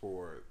works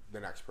for the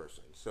next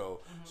person.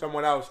 So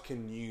someone else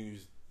can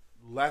use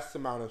less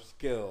amount of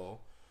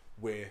skill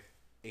with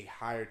a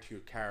higher tier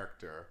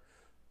character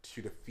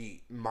to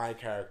defeat my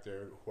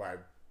character who I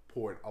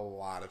poured a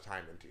lot of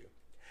time into,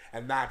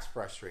 and that's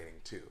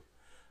frustrating too.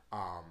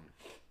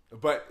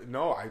 But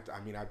no, I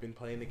mean, I've been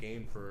playing the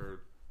game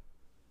for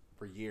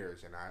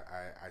years, and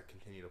I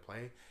continue to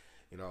play.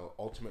 You know,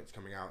 Ultimate's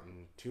coming out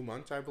in 2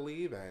 months, I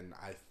believe, and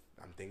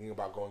I'm thinking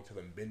about going to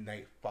the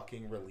midnight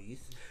fucking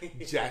release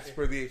just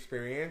for the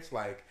experience.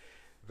 Like,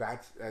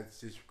 that's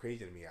just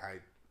crazy to me.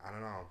 I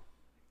don't know.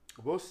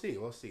 We'll see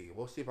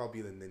if I'll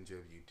be the ninja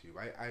of YouTube.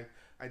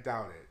 I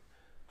doubt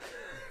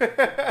it.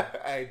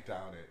 I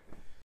doubt it.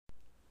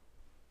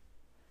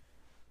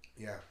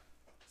 Yeah.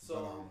 So,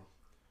 all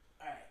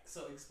right.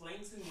 So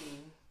explain to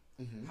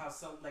me how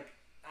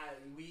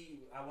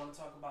I want to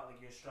talk about like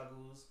your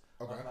struggles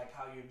of like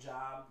how your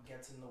job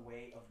gets in the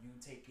way of you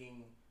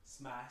taking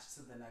Smash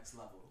to the next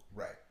level.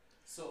 Right.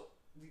 So,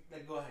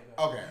 like, go ahead.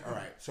 Okay. All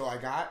right. So I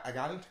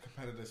got into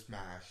competitive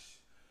Smash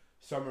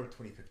summer of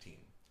 2015,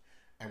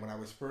 and when I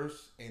was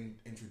first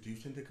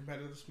introduced into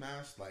competitive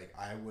Smash, like,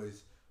 I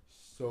was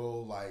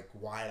so like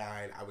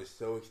wide-eyed. I was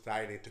so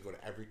excited to go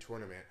to every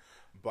tournament.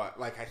 But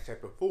like I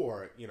said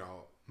before, you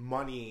know,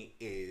 money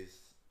is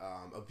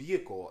a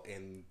vehicle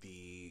in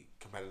the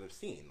competitive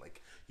scene.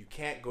 Like, you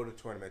can't go to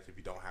tournaments if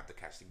you don't have the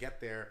cash to get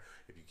there,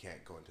 if you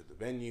can't go into the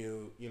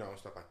venue, you know,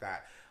 stuff like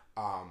that.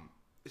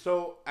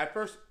 So at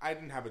first, I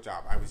didn't have a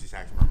job. I was just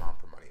asking my mom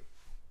for money,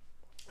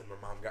 and my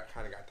mom got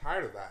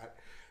tired of that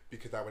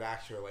because I would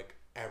ask her like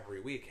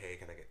every week, "Hey,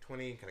 can I get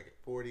 20? Can I get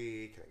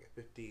 40? Can I get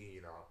 50?"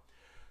 You know.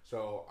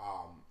 So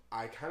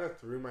I kind of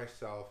threw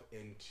myself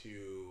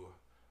into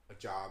a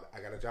job.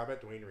 I got a job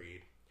at Dwayne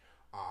Reed,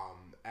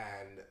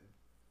 and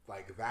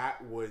like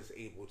that was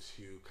able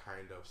to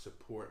kind of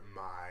support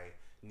my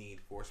need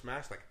for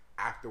Smash. Like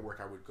after work,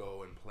 I would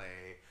go and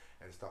play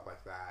and stuff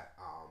like that.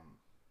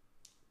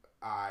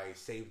 I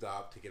saved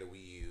up to get a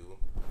Wii U,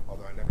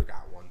 although I never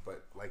got one.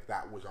 But like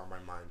that was on my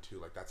mind too.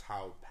 Like that's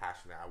how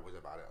passionate I was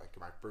about it. Like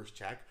my first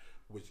check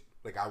was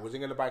like I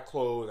wasn't gonna buy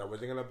clothes. I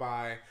wasn't gonna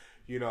buy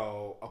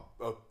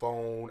a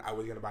phone. I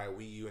was gonna buy a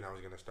Wii U, and I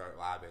was gonna start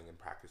labbing and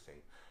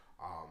practicing.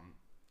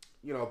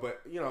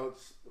 But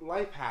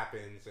life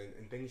happens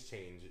and things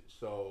change.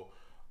 So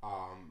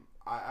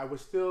I was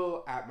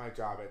still at my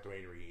job at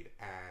Dwayne Reed,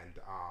 and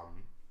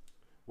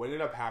what ended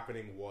up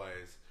happening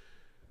was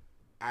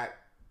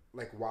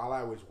while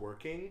I was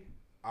working,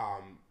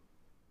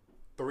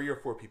 3 or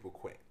 4 people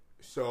quit.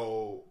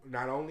 So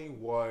not only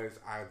was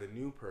I the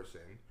new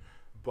person,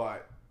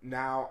 but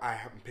now I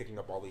am picking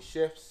up all these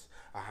shifts.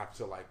 I have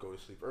to like go to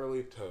sleep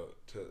early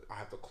I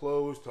have to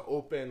close to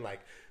open.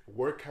 Like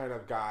work kind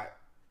of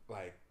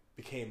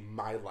became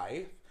my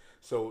life.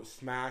 So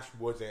Smash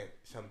wasn't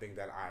something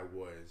that I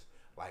was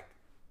like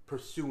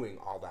pursuing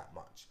all that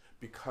much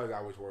because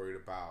I was worried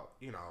about,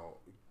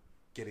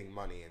 getting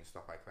money and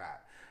stuff like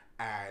that.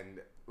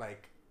 And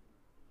like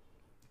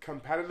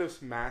competitive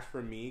Smash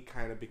for me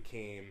kind of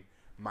became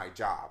my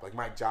job. Like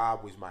my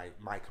job was my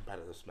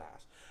competitive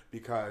Smash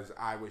because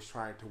I was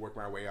trying to work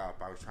my way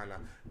up. I was trying to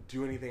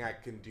do anything I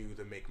can do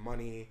to make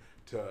money,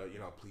 to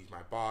please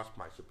my boss,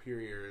 my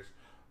superiors,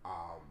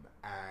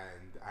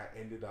 and I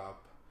ended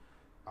up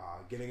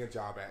getting a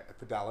job at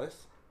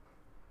Fidelis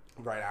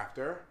right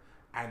after,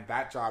 and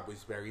that job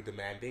was very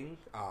demanding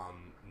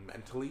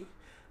mentally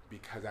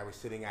because I was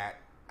sitting at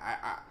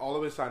I all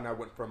of a sudden I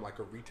went from like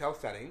a retail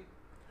setting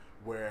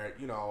where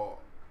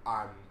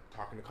I'm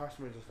talking to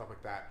customers and stuff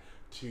like that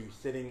to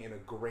sitting in a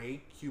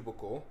gray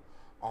cubicle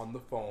on the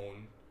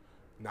phone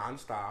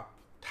nonstop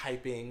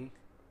typing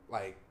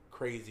like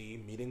crazy,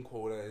 meeting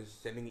quotas,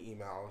 sending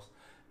emails,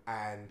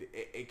 and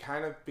it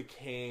kind of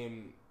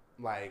became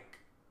like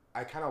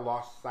I kind of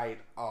lost sight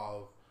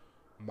of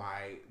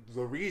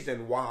the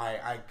reason why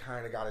I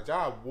kind of got a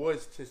job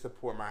was to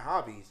support my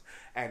hobbies,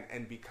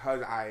 and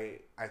because I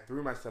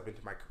threw myself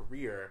into my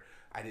career,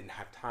 I didn't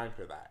have time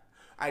for that.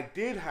 I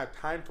did have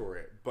time for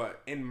it,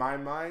 but in my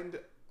mind,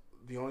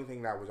 the only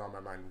thing that was on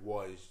my mind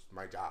was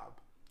my job.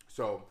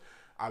 So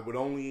I would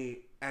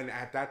only, and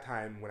at that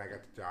time when I got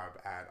the job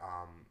at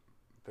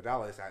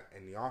Fidelis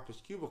in the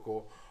office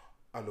cubicle,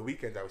 on the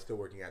weekends I was still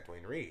working at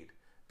Dwayne Reed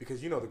because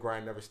the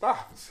grind never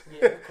stops.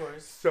 Yeah, of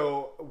course.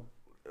 So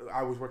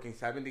I was working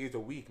 7 days a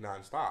week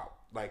nonstop,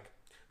 like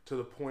to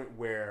the point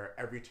where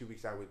every 2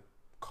 weeks I would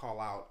call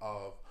out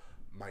of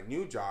my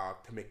new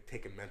job to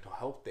take a mental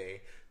health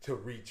day to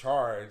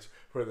recharge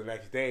for the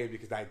next day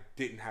because I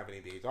didn't have any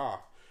days off.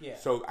 Yeah.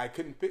 So I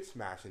couldn't fit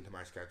Smash into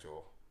my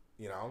schedule,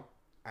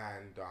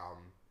 and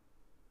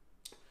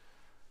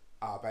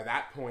by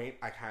that point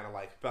I kind of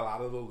like fell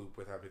out of the loop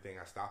with everything.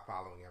 I stopped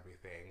following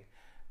everything,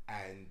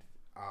 and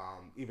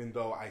even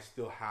though I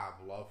still have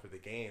love for the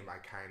game, I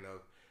kind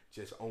of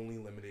just only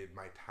limited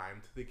my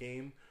time to the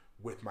game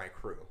with my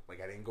crew.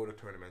 Like I didn't go to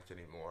tournaments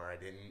anymore. I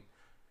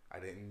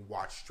didn't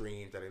watch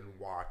streams. I didn't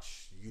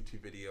watch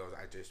YouTube videos.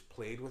 I just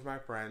played with my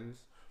friends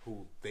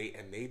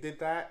they did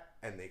that,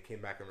 and they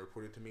came back and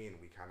reported to me, and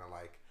we kind of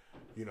like,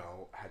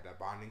 had that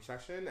bonding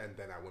session, and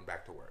then I went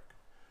back to work.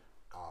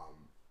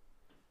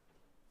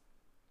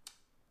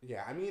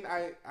 Yeah, I mean,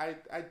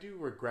 I do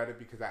regret it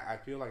because I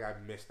feel like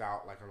I've missed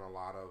out like on a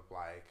lot of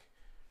like,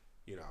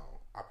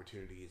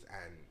 opportunities,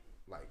 and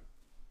like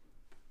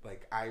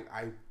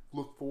I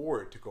look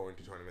forward to going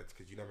to tournaments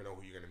because you never know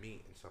who you're gonna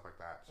meet and stuff like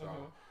that.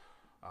 So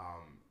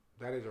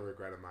that is a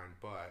regret of mine,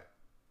 but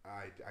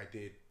I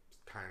did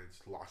kind of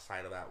just lost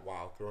sight of that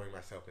while throwing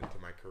myself into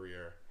my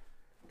career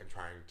and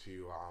trying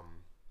to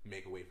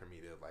make a way for me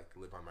to like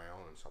live on my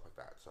own and stuff like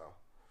that. So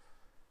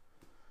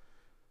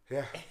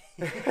yeah.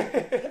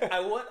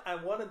 I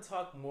want to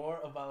talk more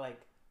about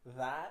like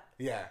that.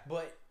 Yeah.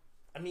 But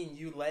I mean,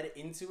 you led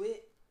into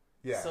it.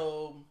 Yeah.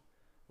 So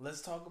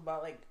let's talk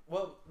about like,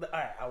 well, all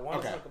right. I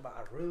want to talk about.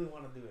 I really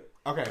want to do it.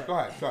 Okay, go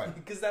ahead.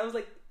 Because I was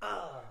like,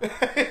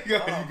 you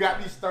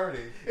got me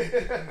started.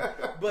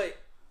 But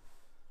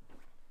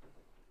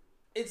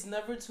it's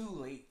never too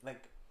late,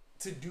 like,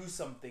 to do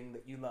something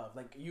that you love.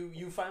 Like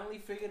you finally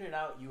figured it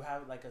out. You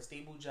have like a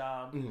stable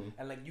job,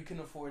 and like you can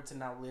afford to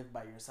now live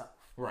by yourself.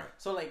 Right.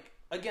 So like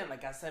again,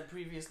 like I said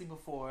previously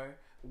before,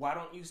 why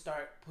don't you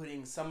start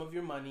putting some of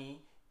your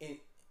money in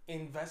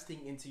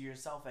investing into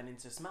yourself and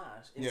into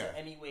Smash into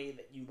any way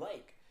that you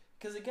like?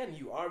 Because again,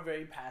 you are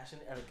very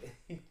passionate.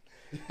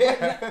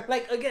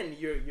 Like again,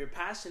 you're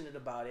passionate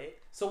about it.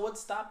 So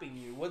what's stopping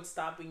you? What's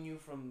stopping you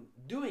from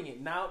doing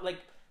it now? Like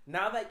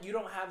now that you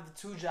don't have the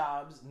 2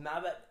 jobs,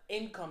 now that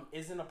income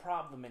isn't a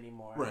problem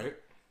anymore. Right.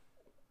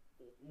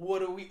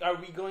 what are we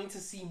going to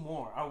see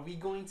more? Are we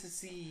going to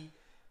see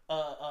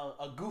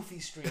a goofy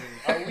stream?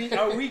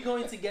 Are we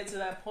going to get to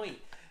that point?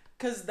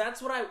 Because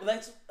that's what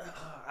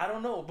I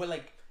don't know, but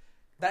like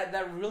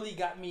that really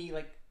got me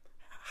like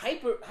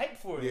hyped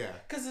for it. Yeah.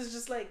 Because it's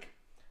just like,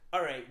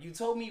 all right, you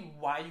told me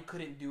why you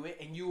couldn't do it,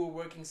 and you were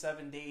working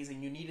 7 days,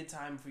 and you needed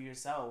time for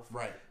yourself.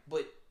 Right.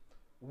 But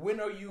when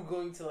are you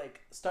going to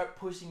like start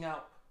pushing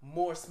out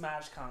more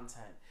Smash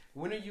content?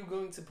 When are you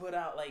going to put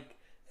out like,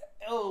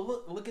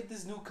 oh look at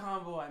this new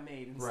combo I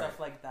made and stuff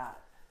like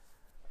that?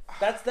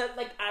 That's that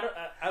like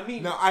I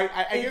mean no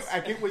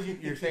I get what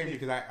you're saying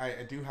because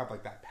I do have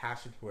like that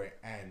passion for it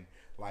and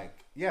like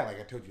like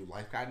I told you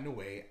life got in the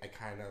way. I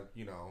kind of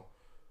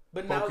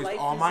but now life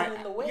isn't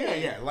in the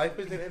way. Yeah life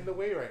isn't in the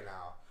way right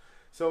now.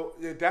 So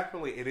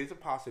definitely it is a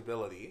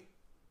possibility,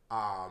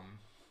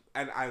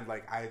 and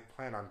I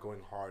plan on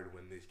going hard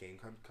when this game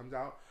comes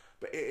out.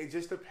 But it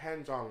just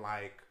depends on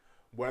like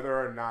whether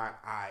or not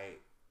I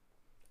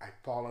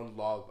fall in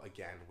love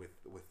again with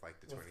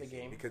like the 20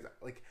 game because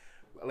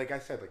like I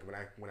said, like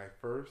when I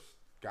first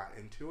got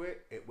into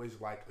it, it was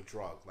like a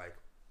drug. Like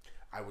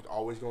I was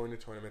always going to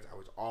tournaments. I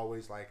was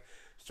always like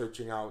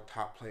searching out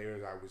top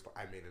players.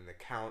 I made an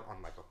account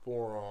on like a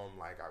forum.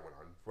 Like I went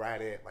on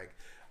Reddit. Like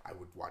I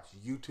would watch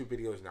YouTube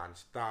videos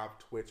nonstop,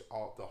 Twitch,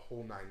 all the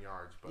whole 9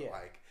 yards. But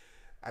like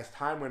as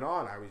time went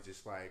on, I was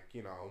just like,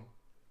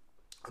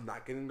 I'm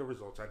not getting the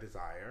results I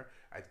desire.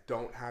 I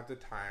don't have the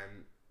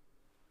time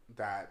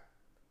that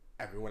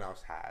everyone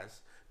else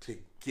has to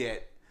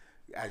get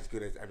as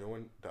good as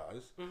everyone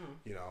does.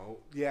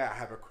 Mm-hmm. I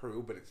have a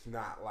crew, but it's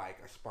not like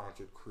a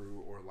sponsored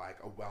crew or like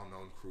a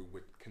well-known crew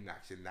with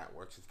connection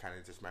networks. It's kind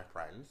of just my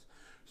friends.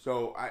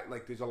 So I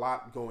like there's a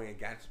lot going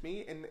against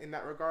me in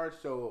that regard.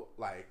 So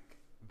like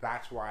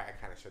that's why I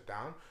kind of shut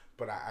down.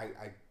 But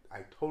I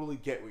totally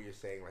get what you're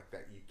saying, like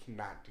that you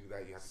cannot do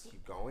that. You have to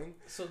keep going.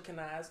 So can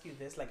I ask you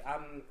this? Like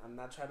I'm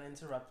not trying to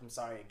interrupt. I'm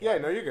sorry again. Yeah,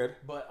 no, you're good.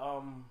 But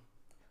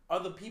are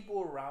the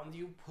people around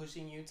you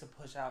pushing you to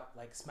push out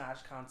like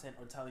Smash content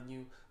or telling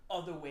you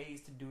other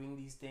ways to doing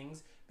these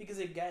things? Because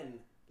again,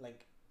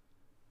 like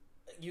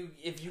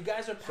if you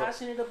guys are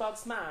passionate about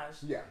Smash,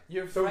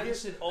 your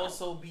friends should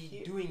also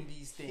be doing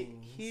these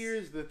things.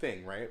 Here's the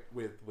thing, right?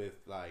 With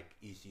like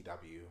ECW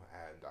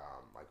and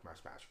like my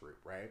Smash group,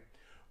 right?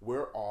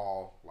 We're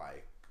all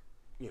like,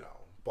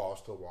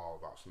 balls to the wall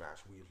about Smash.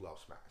 We love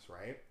Smash,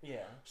 right?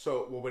 Yeah.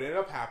 So what would end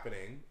up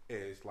happening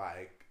is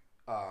like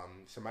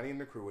somebody in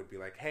the crew would be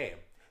like, hey,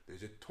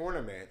 there's a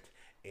tournament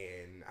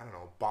in, I don't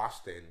know,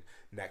 Boston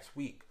next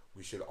week.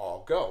 We should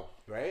all go,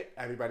 right?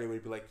 Everybody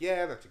would be like,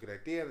 yeah, that's a good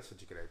idea. That's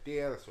such a good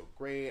idea. That's so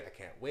great. I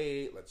can't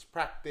wait. Let's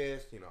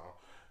practice,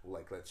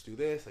 like let's do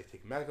this. Like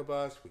take a mega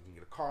bus. We can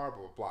get a car,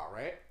 blah, blah, blah,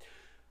 right?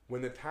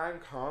 When the time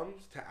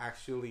comes to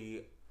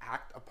actually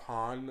act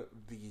upon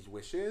these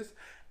wishes,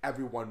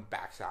 everyone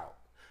backs out.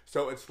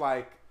 So it's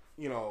like,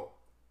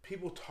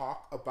 people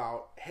talk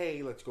about,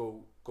 hey, let's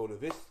go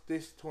to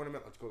this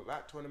tournament, let's go to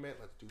that tournament,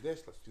 let's do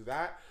this, let's do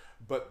that.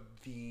 But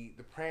the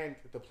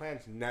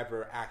plans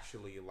never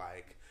actually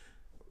like,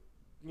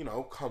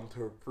 come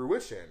to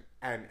fruition.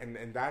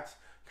 And that's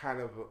kind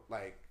of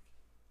like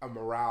a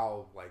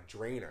morale like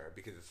drainer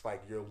because it's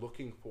like you're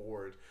looking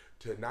forward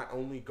to not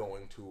only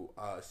going to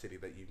a city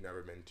that you've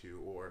never been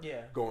to or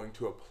going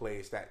to a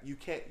place that you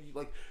can't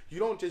you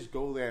don't just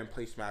go there and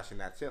play Smash and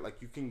that's it. Like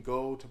you can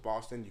go to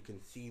Boston, you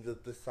can see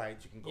the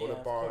sights, you can go to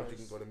bars, you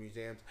can go to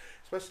museums,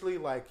 especially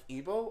like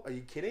Evo. Are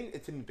you kidding?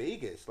 It's in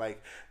Vegas.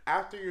 Like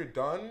after you're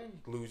done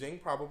losing,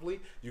 probably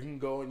you can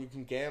go and you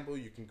can gamble,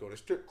 you can go to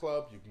strip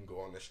clubs, you can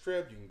go on the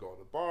strip, you can go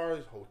to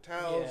bars,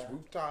 hotels,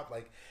 rooftop.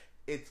 Like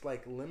it's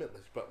like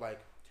limitless. But like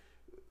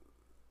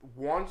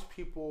once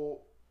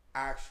people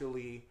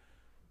actually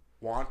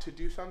want to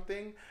do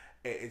something,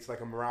 it's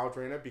like a morale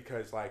drainer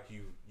because like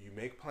you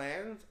make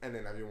plans and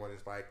then everyone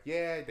is like,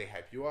 yeah, they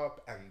hype you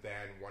up, and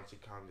then once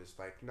it comes, it's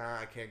like, nah,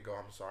 I can't go,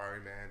 I'm sorry,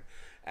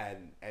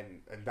 man,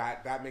 and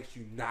that makes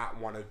you not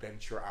want to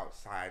venture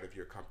outside of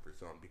your comfort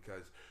zone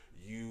because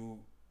you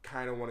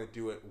kind of want to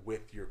do it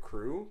with your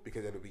crew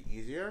because it'll be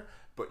easier,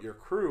 but your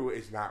crew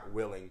is not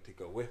willing to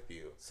go with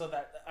you. So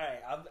that, all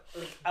right,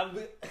 I'm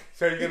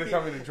so you're gonna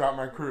tell me to drop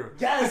my crew?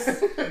 Yes,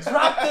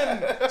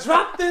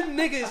 drop them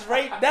niggas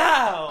right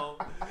now.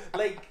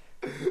 Like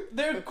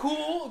they're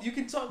cool. You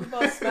can talk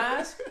about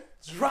Smash.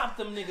 Drop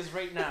them niggas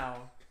right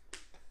now.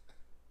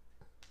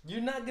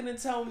 You're not gonna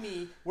tell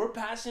me we're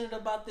passionate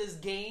about this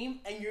game,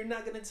 and you're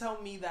not gonna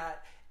tell me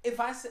that. If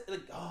I said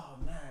like, oh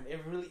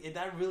man,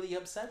 that really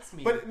upsets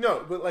me. But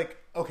no, but like,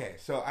 okay,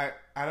 so I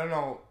don't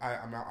know.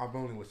 I've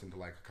only listened to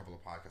like a couple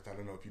of podcasts. I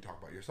don't know if you talk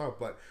about yourself,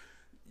 but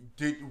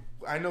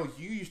I know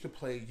you used to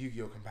play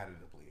Yu-Gi-Oh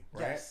competitively,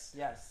 right?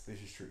 Yes.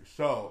 This is true.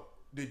 So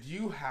did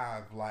you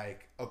have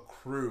like a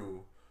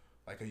crew,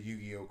 like a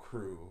Yu-Gi-Oh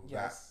crew?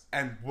 Yes.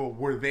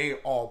 Were they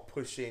all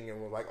pushing and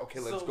were like,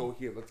 okay, let's go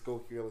here, let's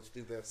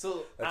do this.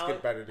 So let's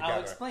get better together.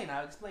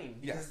 I'll explain.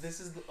 Because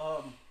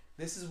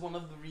this is one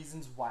of the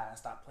reasons why I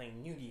stopped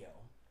playing Yu-Gi-Oh.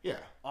 Yeah.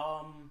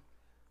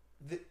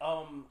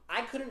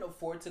 I couldn't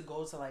afford to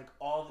go to like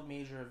all the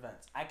major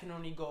events. I can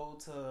only go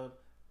to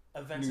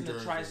events New in the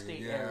Jersey,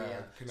 tri-state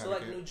area. So like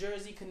Connecticut. New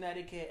Jersey,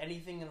 Connecticut,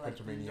 anything in like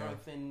the Pennsylvania.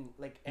 northern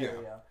like Yeah.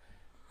 area.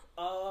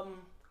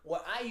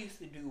 What I used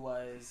to do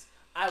was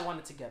I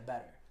wanted to get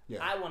better. Yeah.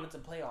 I wanted to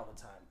play all the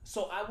time.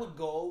 So I would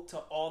go to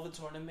all the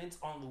tournaments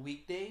on the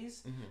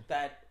weekdays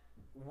that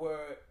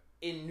were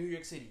in New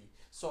York City.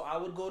 So I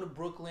would go to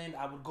Brooklyn,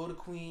 I would go to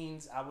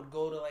Queens, I would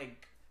go to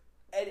like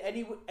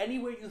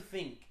anywhere you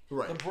think.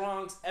 Right. The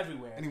Bronx,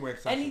 everywhere. Anywhere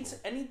accessible.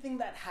 Anything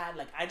that had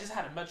like I just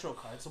had a Metro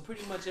card. So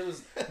pretty much it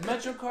was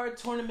Metro card,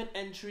 tournament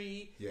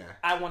entry. Yeah.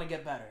 I want to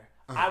get better.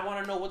 I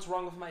want to know what's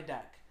wrong with my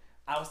deck.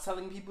 I was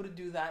telling people to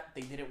do that.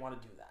 They didn't want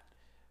to do that.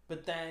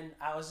 But then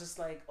I was just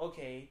like,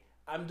 okay,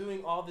 I'm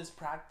doing all this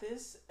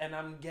practice and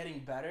I'm getting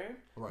better.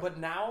 Right. But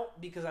now,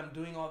 because I'm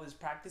doing all this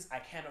practice, I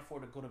can't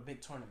afford to go to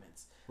big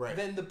tournaments. Right.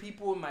 Then the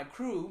people in my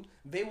crew,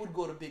 they would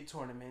go to big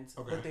tournaments,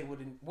 Okay. but they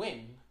wouldn't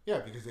win. Yeah,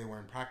 because they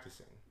weren't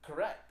practicing.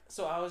 Correct.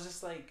 So I was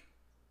just like,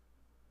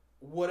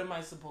 what am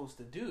I supposed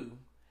to do?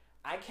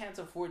 I can't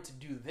afford to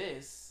do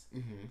this.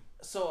 Mm-hmm.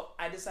 So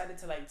I decided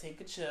to like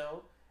take a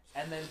chill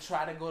and then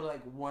try to go to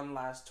like one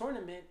last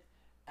tournament,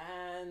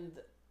 and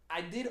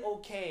I did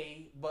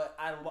okay, but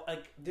I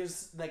like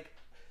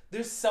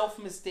there's self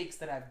mistakes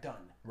that I've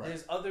done. Right.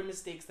 There's other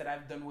mistakes that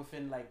I've done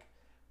within like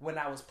when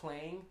I was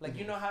playing. Like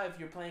you know how if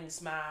you're playing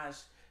Smash,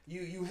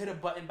 you hit a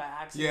button by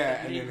accident, Yeah,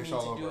 and and you then didn't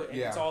it's mean all to do over. it, and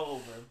Yeah. it's all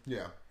over.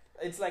 Yeah.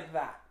 It's like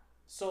that.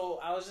 So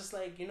I was just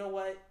like, you know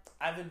what?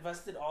 I've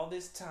invested all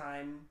this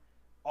time,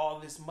 all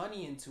this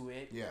money into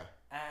it, Yeah.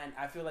 and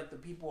I feel like the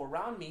people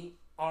around me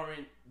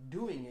aren't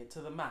doing it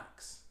to the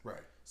max.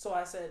 Right. So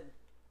I said,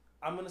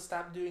 I'm going to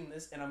stop doing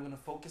this and I'm going to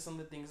focus on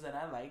the things that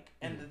I like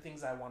and the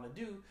things I want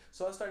to do.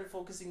 So I started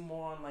focusing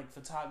more on like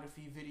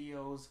photography,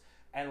 videos,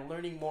 and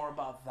learning more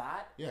about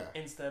that Yeah.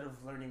 instead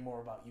of learning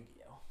more about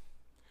Yu-Gi-Oh.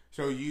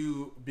 So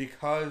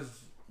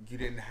because you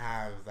didn't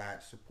have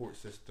that support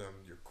system,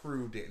 your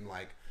crew didn't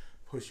like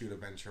push you to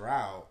venture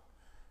out,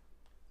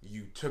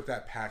 you took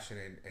that passion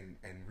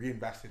and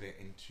reinvested it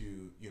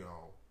into,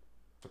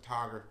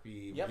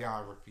 photography, Yep.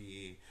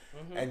 videography,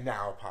 and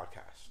now a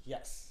podcast.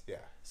 Yes. Yeah.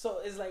 So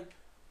it's like,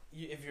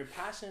 if you're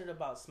passionate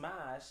about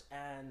Smash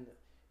and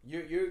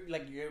your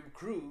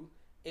crew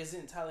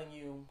isn't telling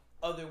you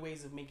other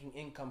ways of making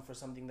income for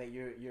something that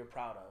you're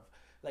proud of,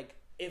 like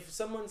if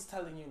someone's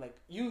telling you like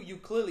you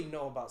clearly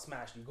know about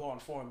Smash, you go on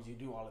forums, you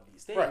do all of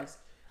these things. Right.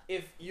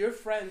 If your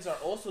friends are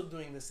also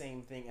doing the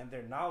same thing and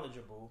they're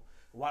knowledgeable,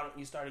 why don't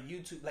you start a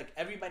YouTube? Like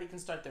everybody can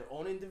start their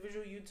own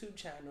individual YouTube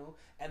channel,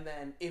 and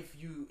then if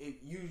you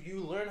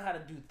learn how to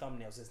do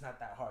thumbnails, it's not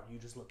that hard. You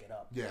just look it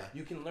up. Yeah.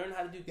 You can learn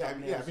how to do Yeah,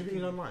 thumbnails. yeah, you everything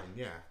can- online,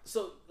 yeah.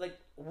 So like,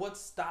 what's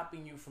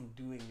stopping you from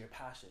doing your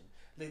passion?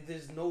 Like,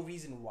 there's no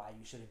reason why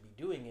you shouldn't be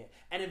doing it.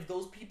 And if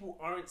those people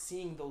aren't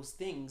seeing those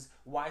things,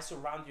 why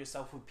surround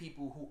yourself with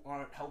people who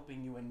aren't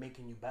helping you and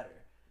making you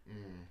better?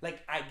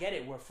 Like, I get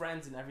it, we're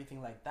friends and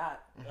everything like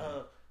that.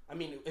 I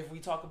mean, if we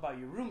talk about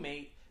your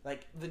roommate,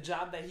 like the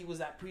job that he was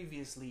at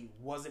previously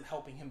wasn't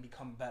helping him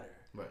become better,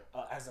 Right.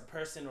 as a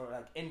person or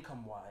like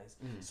income wise.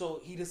 So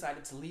he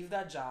decided to leave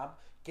that job,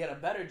 get a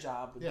better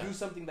job, Yeah. do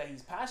something that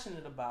he's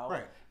passionate about,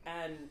 Right.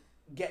 and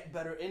get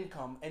better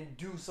income and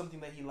do something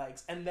that he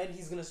likes, and then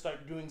he's gonna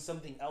start doing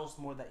something else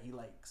more that he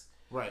likes.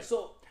 Right.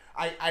 So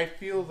I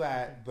feel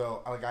that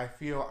though, like I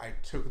feel I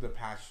took the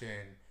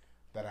passion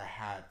that I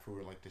had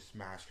for like the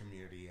Smash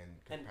community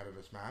and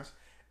competitive Smash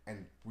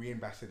and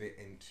reinvested it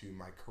into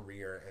my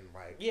career and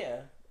like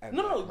yeah, and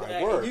no,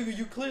 my work.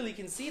 you clearly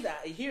can see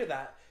that, hear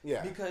that,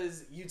 Yeah.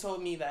 because you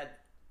told me that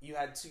you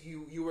had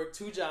you worked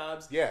 2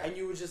 jobs, Yeah. and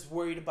you were just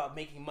worried about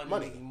making money,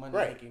 Money, making money,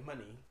 right. making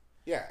money.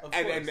 Yeah, Of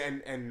and,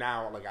 course. and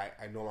now like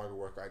I no longer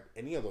work at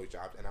any of those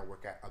jobs, and I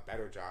work at a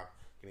better job,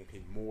 getting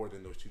paid more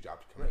than those 2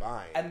 jobs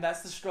combined. And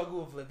that's the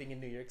struggle of living in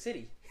New York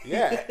City.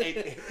 Yeah.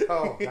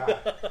 Oh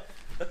god.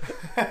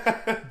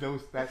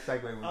 That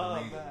segue was Oh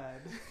amazing.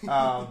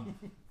 man.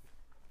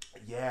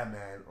 Yeah,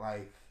 man.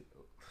 Like,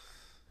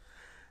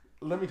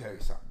 let me tell you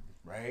something,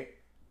 right?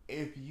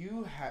 If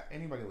you have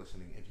anybody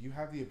listening, if you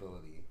have the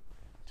ability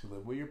to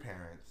live with your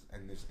parents,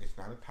 and it's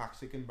not a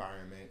toxic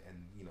environment, and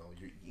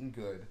you're eating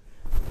good,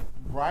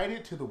 ride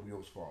it to the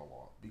wheels fall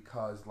off,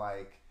 because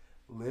like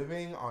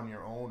living on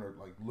your own or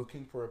like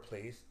looking for a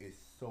place is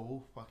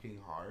so fucking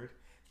hard,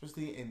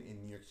 especially in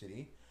New York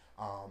City,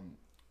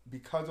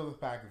 because of the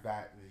fact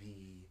that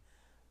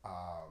the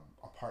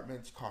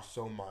apartments cost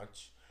so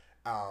much.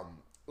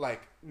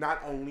 Like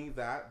not only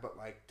that, but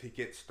like to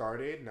get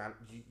started,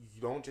 you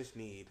don't just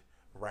need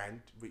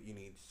rent, but you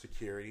need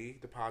security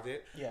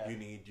deposit. Yeah. You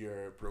need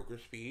your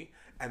broker's fee,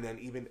 and then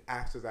even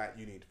after that,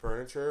 you need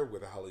furniture. Where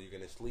the hell are you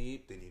gonna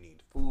sleep? Then you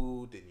need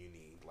food. Then you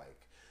need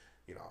like,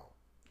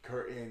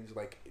 curtains.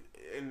 Like,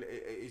 and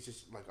it's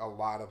just like a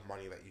lot of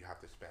money that you have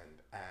to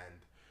spend.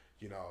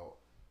 And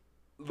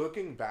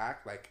looking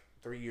back, like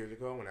 3 years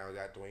ago when I was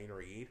at Dwayne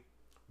Reed,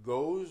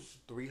 those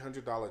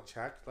 $300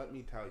 checks, let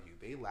me tell you,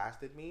 they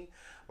lasted me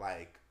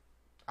like,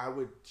 I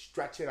would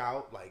stretch it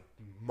out like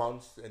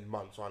months and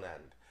months on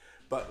end.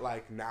 But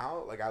like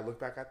now, like I look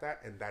back at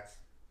that, and that's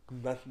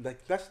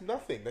that's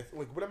nothing. That's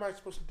like, what am I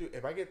supposed to do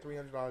if I get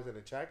 $300 in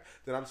a check?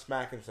 Then I'm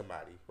smacking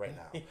somebody right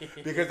now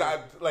because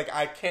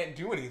I can't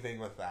do anything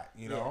with that,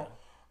 you know.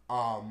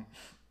 Yeah.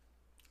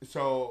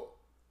 So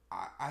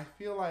I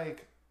feel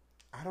like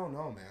I don't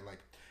know, man. Like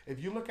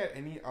if you look at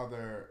any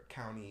other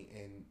county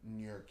in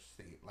New York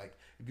State, like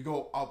if you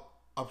go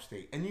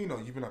upstate, and you know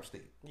you've been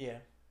upstate, yeah,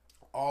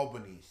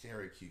 Albany,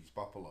 Syracuse,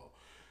 Buffalo,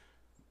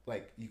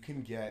 like you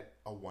can get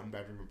a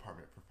 1-bedroom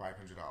apartment for $500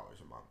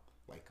 a month.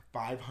 Like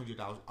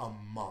 $500 a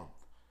month.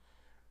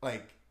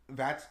 Like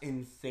that's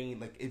insane.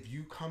 Like if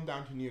you come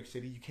down to New York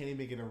City, you can't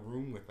even get a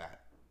room with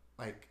that.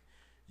 Like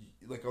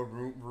a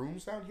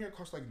rooms down here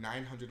cost like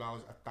 $900,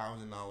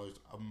 $1,000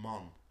 a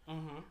month.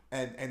 Mm-hmm.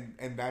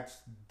 And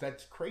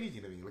that's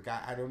crazy to me. Like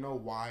I don't know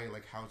why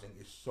like housing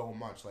is so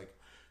much. Like,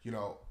 you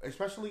know,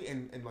 especially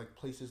in like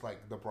places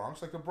like the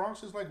Bronx. Like the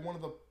Bronx is like one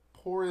of the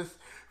poorest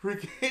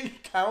freaking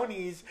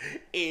counties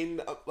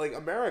in like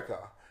America.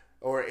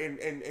 Or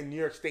in New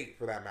York State,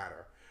 for that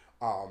matter.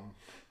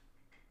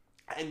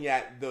 And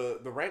yet, the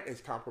rent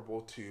is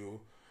comparable to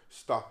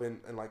stuff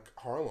in like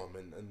Harlem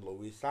and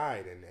Lower East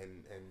Side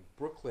and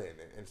Brooklyn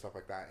and stuff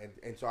like that.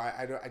 And so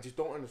I just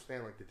don't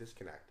understand, like, the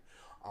disconnect.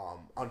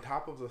 On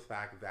top of the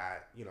fact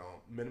that, you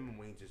know, minimum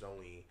wage is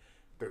only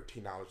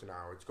 $13 an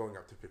hour. It's going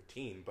up to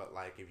 $15. But,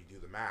 like, if you do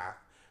the math,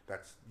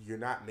 you're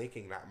not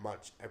making that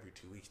much every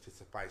 2 weeks to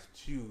suffice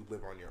to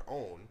live on your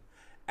own.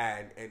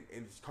 And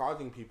it's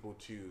causing people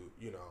to,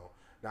 you know,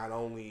 not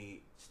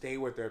only stay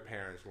with their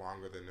parents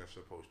longer than they're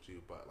supposed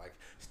to, but like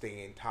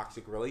stay in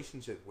toxic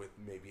relationship with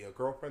maybe a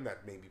girlfriend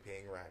that may be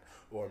paying rent,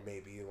 or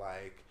maybe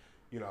like,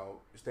 you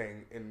know,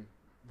 staying in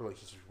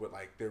relationships with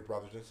like their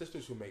brothers and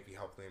sisters who may be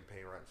helping them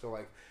pay rent. So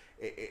like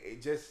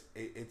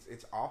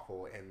it's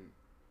awful, and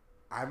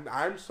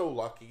I'm so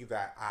lucky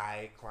that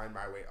I climbed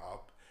my way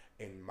up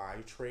in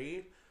my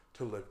trade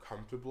to live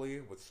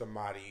comfortably with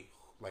somebody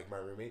like my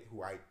roommate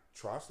who I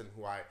trust and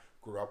who I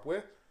grew up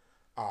with,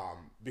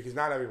 because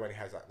not everybody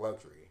has that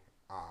luxury,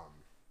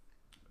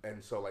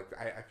 and so like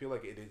I feel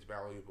like it is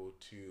valuable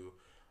to,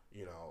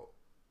 you know,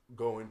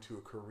 go into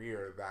a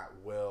career that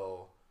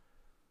will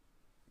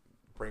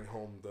bring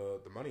home the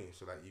money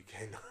so that you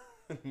can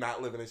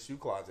not live in a shoe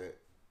closet.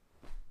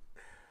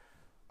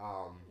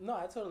 No,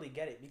 I totally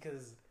get it,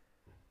 because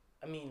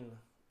I mean,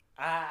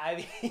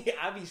 I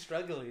be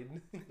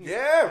struggling.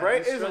 Yeah,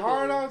 right. It's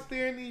hard out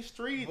there in these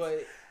streets,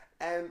 but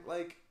and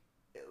like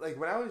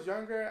when I was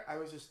younger, I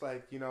was just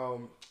like, you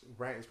know,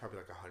 rent is probably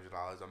like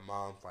 $100 a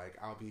month. Like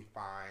I'll be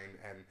fine.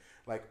 And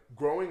like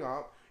growing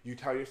up, you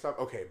tell yourself,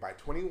 okay, by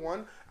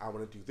 21, I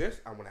want to do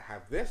this. I want to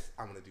have this.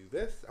 I want to do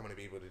this. I want to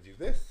be able to do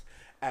this.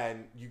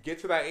 And you get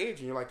to that age,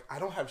 and you're like, I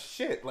don't have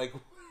shit. Like,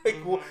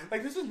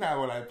 like this is not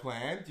what I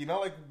planned. You know,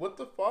 like what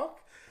the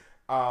fuck?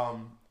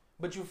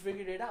 But you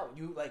figured it out.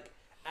 You like,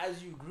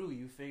 as you grew,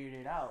 you figured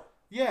it out.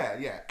 Yeah,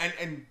 yeah.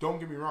 And don't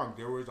get me wrong,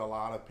 there was a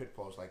lot of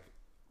pitfalls. Like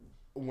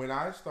when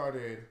I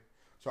started,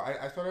 so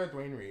I started at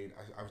Dwayne Reed.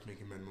 I was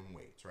making minimum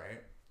wage,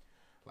 right?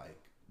 Like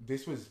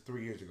this was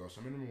 3 years ago, so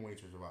minimum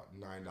wage was about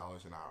 $9 an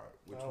hour,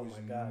 which was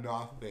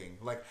nothing.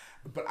 Like,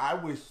 but I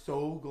was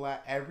so glad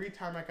every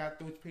time I got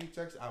those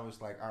paychecks. I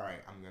was like, all right,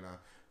 I'm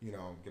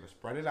gonna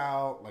spread it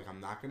out. Like I'm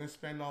not gonna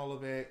spend all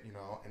of it, you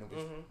know. And it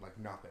was like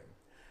nothing.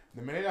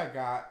 The minute I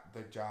got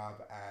the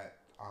job at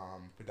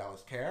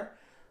Fidelis Care,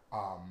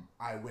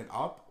 I went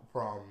up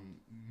from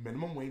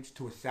minimum wage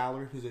to a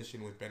salary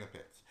position with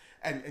benefits.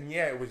 And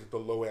yeah, it was at the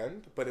low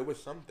end, but it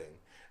was something.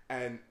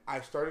 And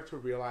I started to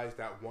realize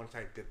that once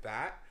I did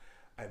that,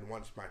 and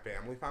once my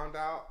family found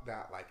out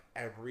that, like,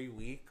 every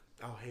week,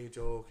 oh, hey,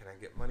 Joe, can I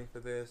get money for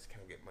this?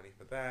 Can I get money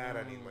for that?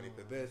 I need money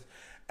for this.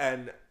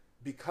 And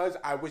because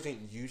I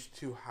wasn't used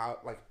to how,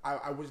 like,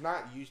 I was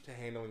not used to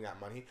handling that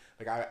money.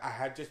 Like, I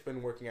had just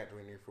been working at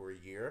Dwayne Reed for a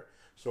year,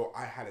 so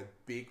I had a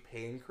big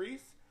pay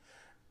increase.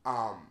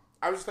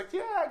 I was just like,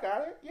 yeah, I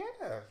got it.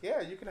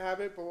 Yeah, you can have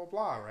it, blah, blah,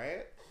 blah,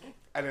 right?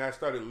 And then I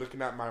started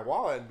looking at my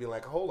wallet and be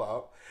like, hold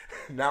up.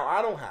 Now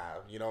I don't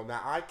have, you know,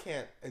 now I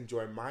can't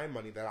enjoy my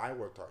money that I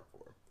worked hard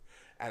for.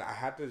 And I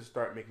had to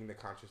start making the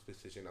conscious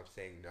decision of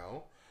saying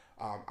no.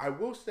 I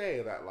will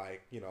say that,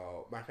 like, you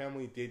know, my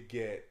family did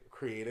get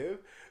creative,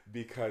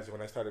 because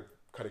when I started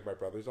cutting my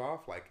brothers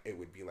off, like, it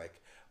would be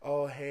like,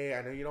 oh, hey,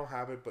 I know you don't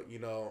have it, but, you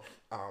know,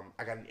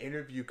 I got an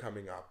interview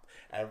coming up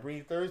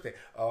every Thursday.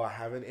 Oh, I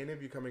have an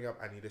interview coming up.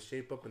 I need to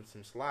shape up in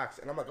some slacks.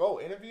 And I'm like, oh,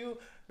 interview?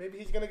 Maybe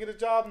he's going to get a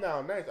job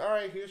now. Nice. All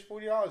right, here's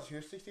 $40.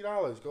 Here's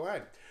 $60. Go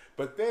ahead.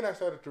 But then I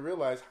started to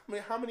realize,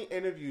 how many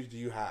interviews do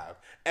you have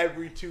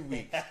every 2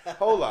 weeks?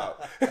 Hold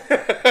up.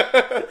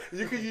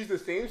 You could use the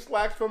same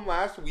slacks from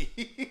last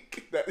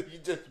week that you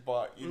just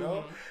bought, you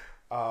know?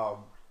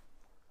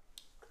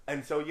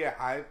 And so, yeah,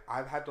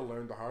 I've had to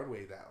learn the hard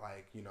way that,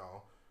 like, you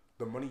know,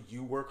 the money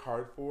you work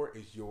hard for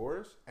is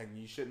yours, and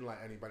you shouldn't let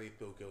anybody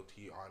feel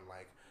guilty on,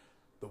 like,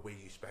 the way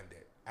you spend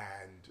it.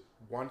 And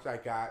once I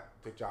got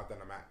the job that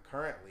I'm at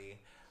currently,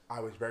 I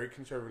was very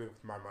conservative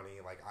with my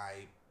money. Like,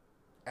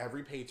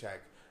 every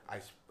paycheck, I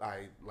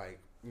like,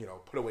 you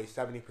know, put away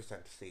 70%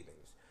 to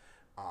savings.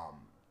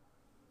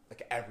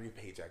 like every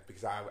paycheck,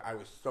 because I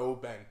was so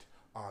bent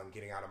on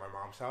getting out of my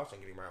mom's house and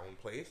getting my own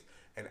place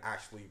and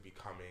actually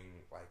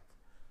becoming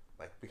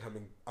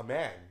becoming a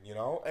man, you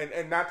know?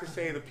 And not to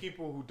say the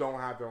people who don't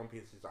have their own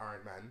places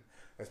aren't men.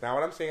 That's not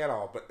what I'm saying at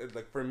all. But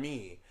like for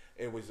me,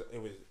 it was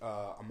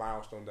a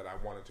milestone that I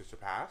wanted to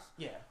surpass.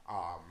 Yeah.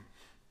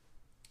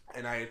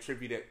 And I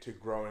attribute it to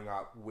growing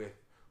up with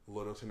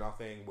little to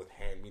nothing, with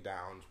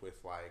hand-me-downs, with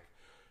like,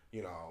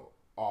 you know,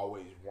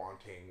 always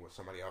wanting what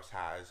somebody else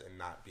has and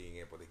not being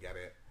able to get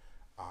it.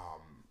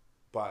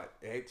 But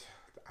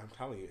I'm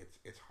telling you,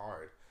 it's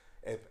hard.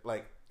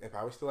 If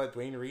I was still at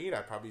Dwayne Reed,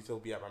 I'd probably still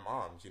be at my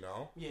mom's, you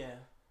know? Yeah.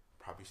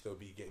 Probably still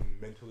be getting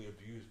mentally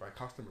abused by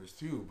customers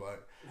too,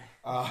 but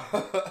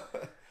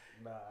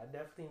Nah, I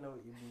definitely know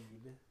what you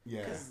mean. yeah.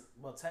 Because,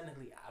 well,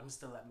 technically, I'm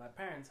still at my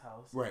parents'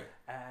 house. Right.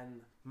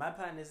 And my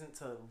plan isn't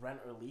to rent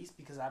or lease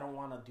because I don't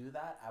want to do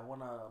that. I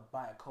want to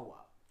buy a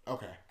co-op.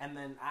 Okay. And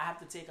then I have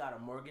to take out a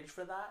mortgage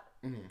for that.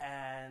 Mm-hmm.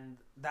 And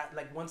that,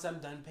 like, once I'm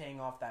done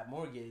paying off that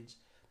mortgage,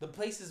 the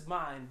place is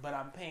mine, but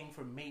I'm paying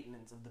for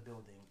maintenance of the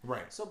building.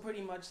 Right. So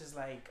pretty much it's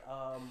like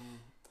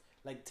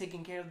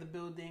taking care of the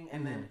building,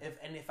 and then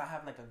if I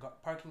have like a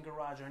parking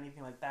garage or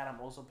anything like that, I'm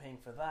also paying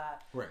for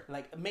that. Right.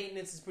 Like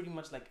maintenance is pretty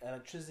much like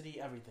electricity,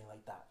 everything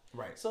like that.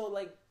 Right. So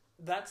like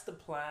that's the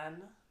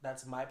plan.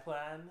 That's my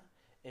plan,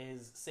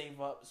 is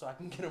save up so I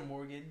can get a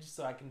mortgage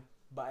so I can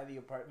buy the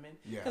apartment.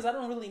 Yeah. Because I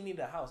don't really need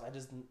a house. I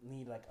just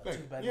need like a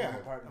 2-bedroom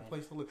apartment. A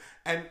place to live.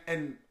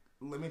 And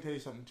let me tell you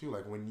something too.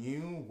 Like when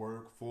you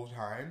work full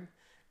time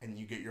and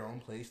you get your own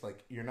place,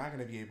 like you're not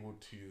gonna be able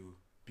to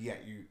be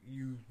at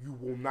you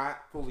will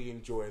not fully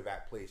enjoy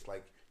that place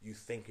like you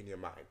think in your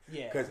mind.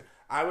 Yeah. Because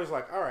I was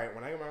like, all right,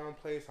 when I get my own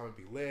place, I'm gonna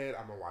be lit.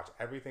 I'm gonna watch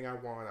everything I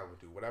want. I'm gonna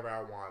do whatever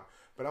I want.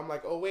 But I'm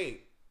like, oh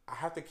wait, I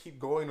have to keep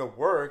going to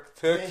work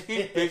to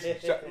keep this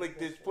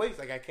this place.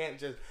 Like I can't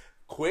just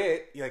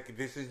quit. Like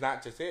this is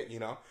not just it, you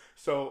know.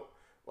 So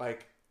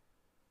like,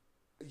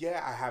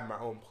 yeah, I have my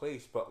own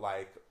place, but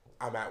like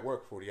I'm at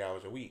work 40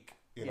 hours a week,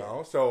 you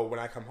know. So when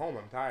I come home,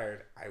 I'm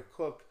tired. I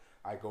cook.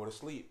 I go to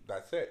sleep.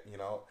 That's it, you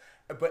know.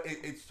 But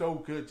it's so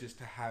good just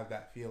to have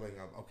that feeling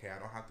of, okay, I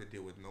don't have to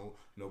deal with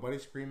nobody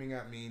screaming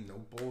at me, no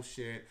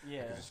bullshit.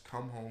 Yeah. I can just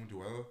come home, do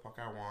whatever the fuck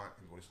I want,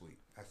 and go to sleep.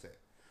 That's it.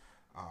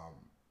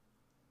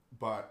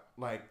 But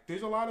like,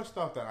 there's a lot of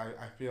stuff that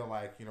I feel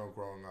like, you know,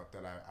 growing up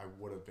that I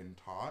would have been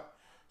taught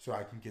so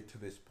I can get to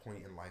this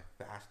point in life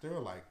faster.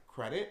 Like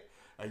credit.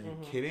 Are you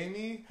kidding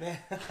me?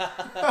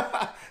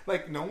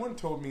 Like, no one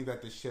told me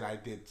that the shit I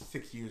did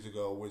 6 years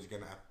ago was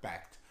gonna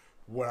affect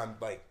what I'm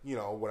like, you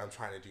know, what I'm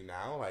trying to do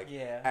now. Like,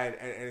 and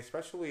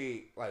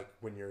especially like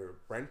when you're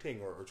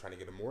renting or trying to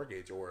get a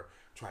mortgage or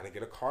trying to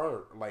get a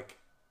car, like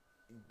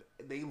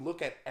they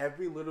look at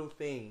every little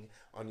thing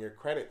on your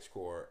credit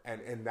score,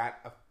 and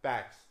that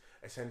affects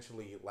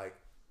essentially like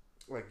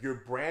you're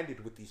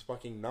branded with these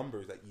fucking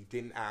numbers that you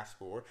didn't ask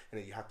for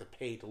and that you have to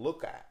pay to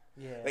look at.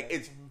 Yeah. Like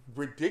it's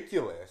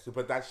ridiculous,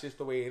 but that's just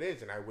the way it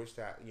is. And I wish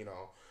that, you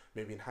know,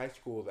 maybe in high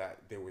school that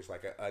there was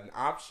like an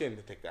option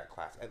to take that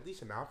class, at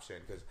least an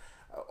option, because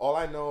all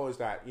I know is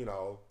that, you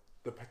know,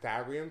 the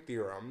Pythagorean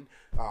theorem,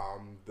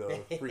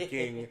 the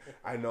freaking,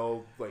 I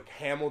know like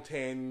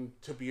Hamilton,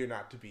 to be or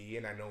not to be,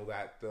 and I know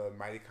that the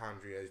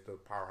mitochondria is the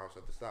powerhouse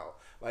of the cell.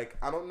 Like,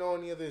 I don't know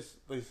any of this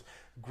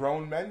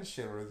grown men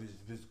shit or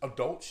this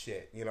adult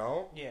shit, you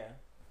know? Yeah.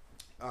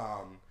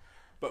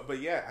 But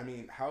yeah, I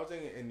mean,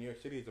 housing in New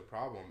York City is a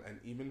problem, and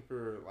even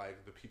for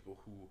like the people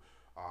who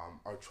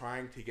are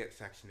trying to get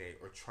Section 8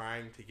 or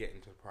trying to get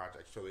into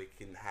projects so they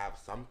can have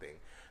something,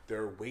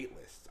 there are wait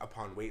lists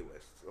upon wait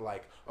lists.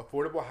 Like,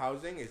 affordable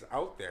housing is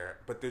out there,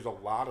 but there's a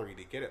lottery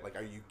to get it. Like,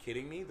 are you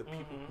kidding me? The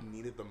people who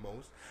need it the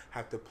most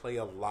have to play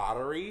a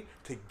lottery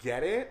to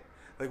get it?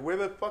 Like, where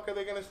the fuck are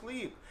they gonna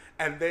sleep?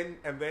 And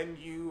then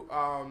you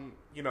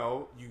you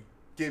know, you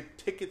give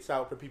tickets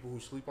out for people who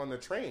sleep on the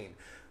train.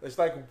 It's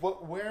like,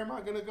 where am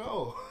I gonna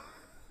go?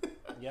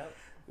 Yep.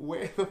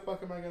 Where the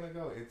fuck am I gonna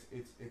go?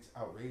 It's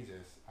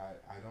outrageous.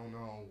 I don't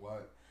know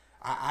what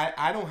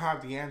I don't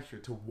have the answer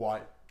to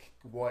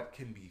what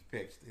can be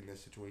fixed in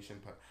this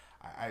situation, but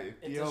I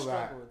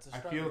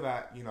feel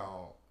that you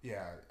know,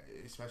 yeah,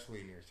 especially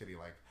in New York City,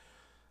 like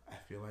I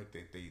feel like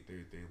they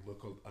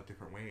look a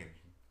different way and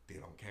they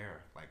don't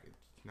care. Like,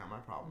 it's not my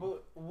problem.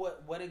 But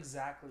what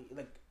exactly,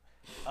 like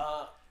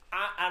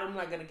I'm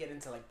not gonna get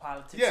into like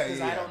politics because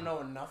I don't know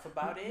enough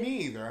about it.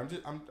 Me either.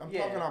 I'm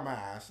talking out my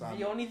ass.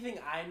 The only thing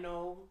I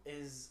know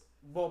is,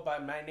 well, by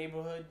my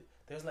neighborhood,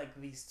 there's like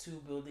these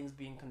 2 buildings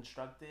being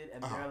constructed,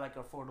 and they're like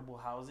affordable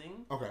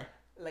housing. Okay.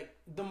 Like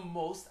the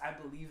most I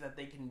believe that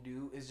they can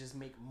do is just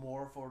make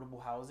more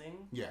affordable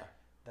housing. Yeah.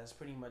 That's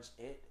pretty much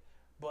it.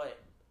 But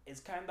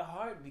it's kind of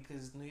hard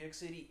because New York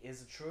City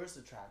is a tourist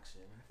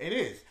attraction. It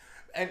is,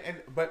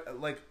 but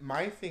like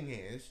my thing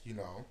is, you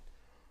know,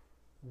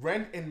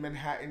 rent in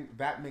Manhattan,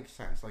 that makes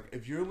sense. Like,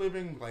 if you're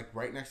living like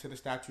right next to the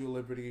Statue of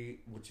Liberty,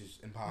 which is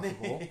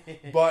impossible,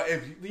 but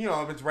if you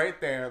know, if it's right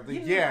there,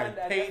 like,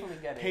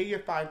 pay your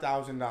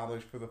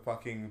 $5,000 for the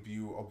fucking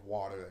view of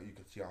water that you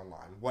can see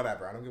online.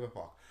 Whatever, I don't give a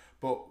fuck.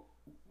 But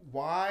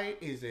why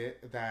is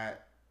it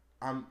that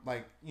I'm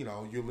like, you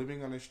know, you're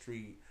living on the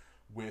street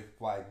with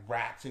like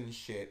rats and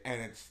shit,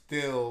 and it's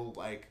still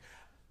like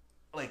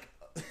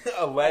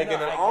a leg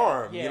and an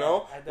arm, you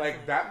know?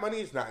 Like, that money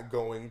is not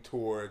going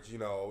towards, you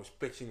know,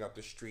 fixing up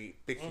the street,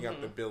 fixing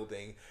up the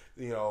building,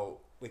 you know,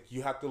 like,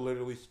 you have to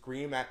literally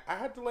scream at, I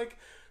had to, like,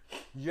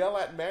 yell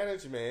at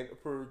management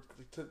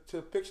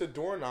to fix a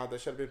doorknob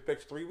that should have been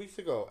fixed 3 weeks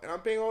ago, and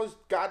I'm paying all this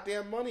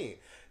goddamn money,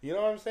 you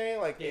know what I'm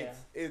saying? Like,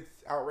 it's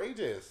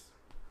outrageous.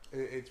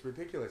 It's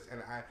ridiculous,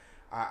 and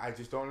I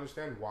just don't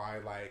understand why,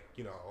 like,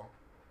 you know,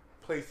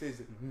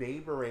 places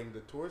neighboring the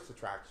tourist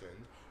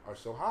attractions are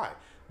so high.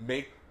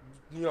 Make,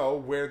 you know,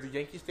 where the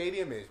Yankee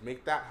Stadium is,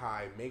 make that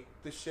high. Make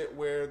the shit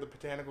where the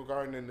Botanical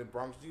Garden and the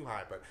Bronx Zoo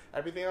high, but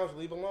everything else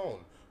leave alone.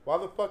 Why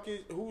the fuck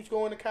who's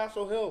going to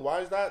Castle Hill?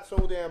 Why is that so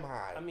damn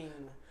high? I mean,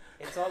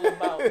 it's all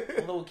about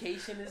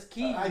location is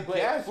key.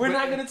 We're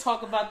not gonna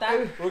talk about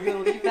that. We're gonna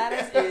leave that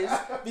as is,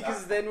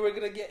 because then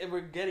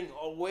we're getting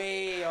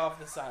way off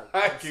the side.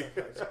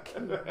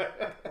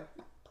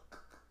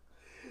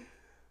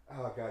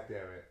 Oh, god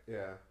damn it.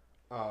 Yeah.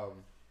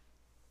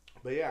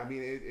 But yeah, I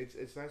mean,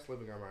 it's nice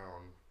living on my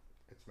own.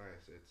 It's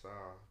nice. It's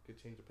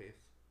good change of pace.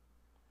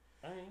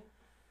 Alright.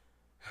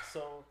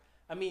 So,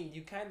 I mean,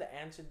 you kind of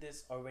answered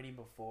this already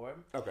before.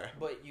 Okay.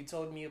 But you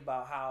told me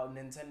about how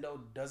Nintendo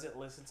doesn't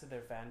listen to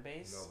their fan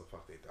base. No, the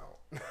fuck they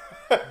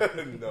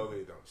don't. No,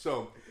 they don't.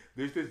 So,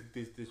 there's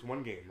this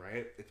one game,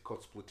 right? It's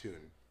called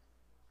Splatoon.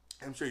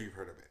 I'm sure you've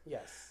heard of it.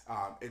 Yes.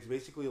 It's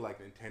basically like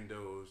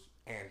Nintendo's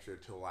answer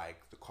to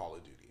like the Call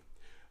of Duty.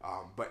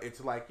 But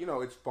it's like, you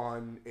know, it's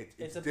fun. It's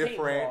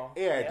different.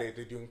 Yeah, yep.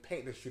 They're doing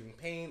paint. They're shooting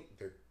paint.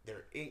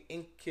 They're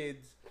ink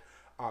kids.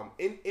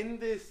 In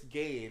this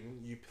game,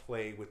 you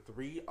play with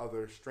 3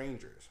 other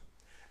strangers,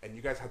 and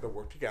you guys have to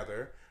work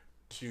together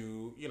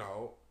to, you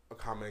know, a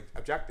common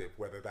objective.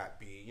 Whether that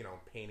be, you know,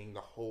 painting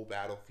the whole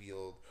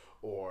battlefield,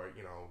 or,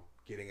 you know,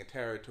 getting a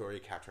territory,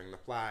 capturing the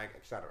flag,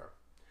 etc.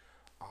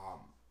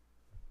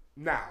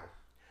 Now,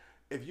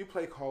 if you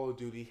play Call of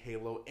Duty,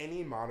 Halo,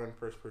 any modern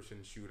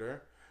first-person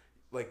shooter,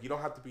 like, you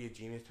don't have to be a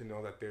genius to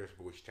know that there's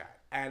voice chat,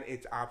 and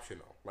it's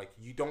optional. Like,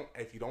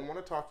 if you don't want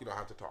to talk, you don't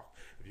have to talk.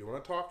 If you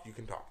want to talk, you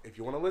can talk. If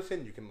you want to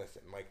listen, you can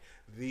listen. Like,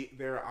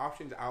 there are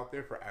options out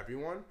there for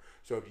everyone.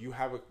 So if you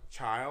have a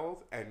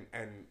child and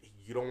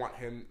you don't want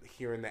him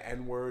hearing the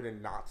N-word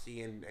and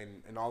Nazi and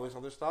all this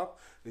other stuff,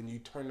 then you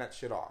turn that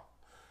shit off.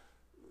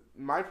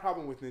 My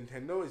problem with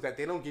Nintendo is that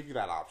they don't give you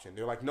that option.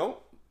 They're like,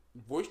 nope,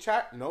 voice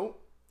chat, nope.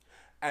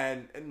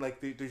 And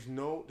like, there's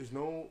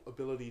no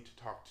ability to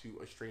talk to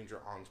a stranger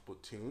on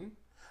Splatoon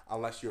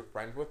unless you're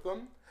friends with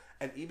them.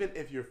 And even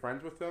if you're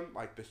friends with them,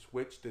 like, the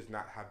Switch does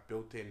not have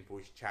built-in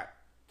voice chat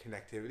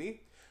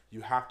connectivity.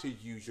 You have to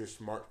use your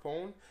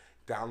smartphone,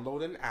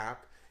 download an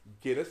app,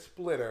 get a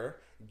splitter,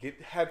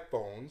 get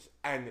headphones,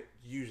 and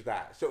use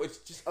that. So it's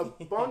just a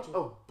bunch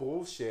of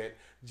bullshit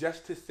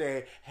just to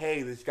say,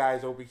 hey, this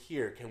guy's over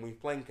here. Can we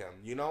flank him?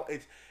 You know,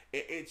 it's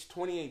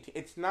 2018.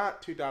 It's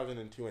not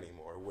 2002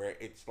 anymore, where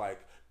it's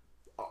like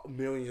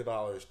millions of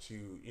dollars to,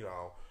 you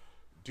know,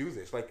 do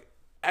this. Like,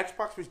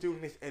 Xbox was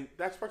doing this, and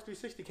the Xbox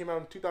 360 came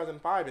out in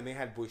 2005, and they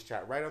had voice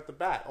chat right off the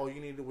bat. All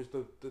you needed was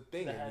the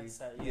thing, and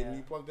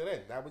you plugged it in.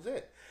 That was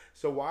it.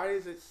 So why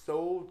is it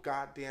so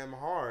goddamn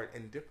hard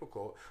and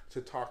difficult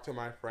to talk to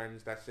my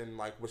friends that's in,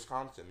 like,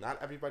 Wisconsin? Not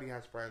everybody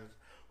has friends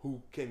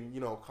who can,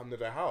 you know, come to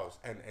their house,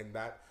 and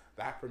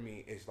that for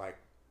me is, like,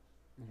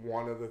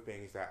 one of the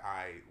things that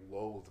I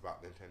loathe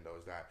about Nintendo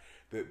is that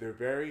they're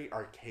very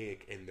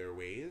archaic in their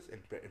ways and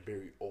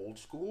very old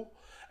school.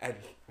 And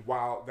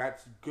while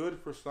that's good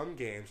for some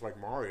games like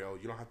Mario,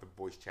 you don't have to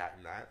voice chat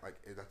in that. Like,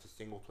 that's a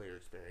single player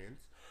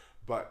experience.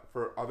 But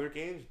for other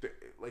games,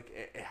 like,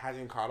 it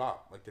hasn't caught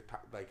up.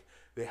 Like,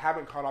 they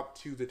haven't caught up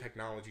to the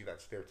technology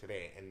that's there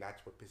today, and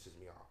that's what pisses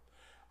me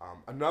off.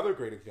 Another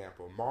great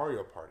example,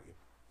 Mario Party.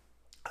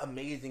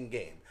 Amazing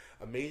game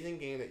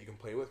that you can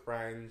play with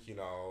friends, you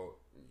know.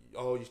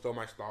 Oh, you stole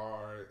my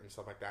star and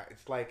stuff like that.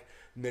 It's like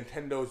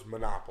Nintendo's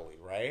Monopoly,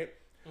 right?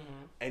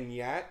 Mm-hmm. And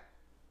yet,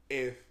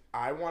 if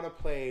I want to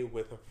play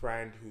with a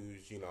friend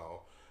who's, you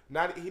know,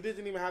 he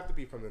doesn't even have to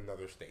be from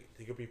another state.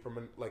 He could be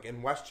from, like,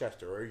 in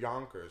Westchester or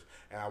Yonkers,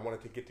 and I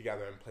wanted to get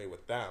together and play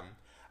with them.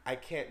 I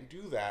can't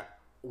do that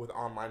with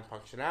online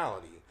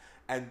functionality.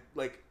 And,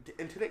 like,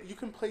 and today you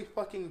can play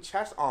fucking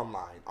chess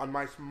online on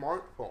my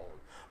smartphone.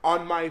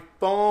 On my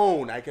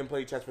phone, I can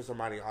play chess with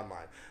somebody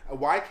online.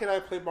 Why can't I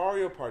play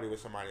Mario Party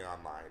with somebody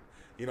online?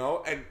 You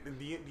know, and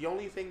the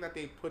only thing that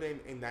they put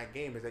in that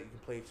game is that you can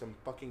play some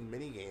fucking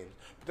mini games.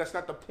 But that's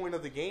not the point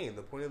of the game.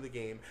 The point of the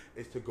game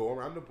is to go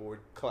around the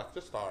board, collect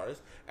the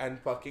stars, and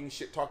fucking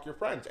shit talk your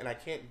friends. And I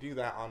can't do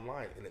that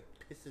online, and it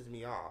pisses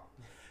me off.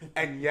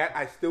 And yet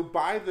I still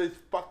buy this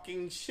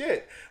fucking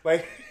shit.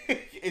 Like,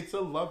 it's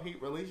a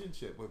love-hate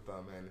relationship with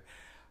them,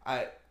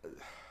 and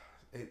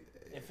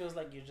it feels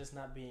like you're just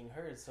not being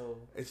heard. So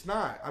it's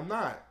not. I'm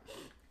not.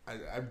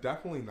 I'm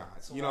definitely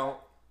not. So you know.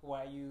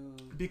 Why you?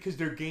 Because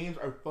their games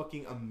are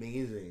fucking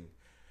amazing,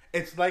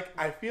 It's like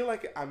I feel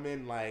like I'm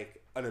in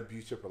like an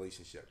abusive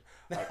relationship.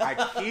 Like I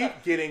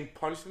keep getting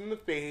punched in the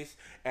face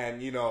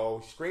and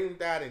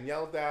screamed at and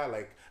yelled at.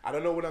 Like I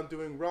don't know what I'm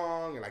doing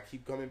wrong, and I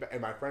keep coming back.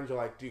 And my friends are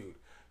like, "Dude,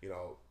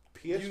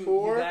 PS4,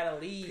 you gotta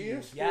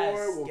leave.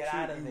 PS4 will get treat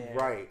out of you there.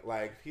 right.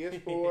 Like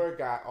PS4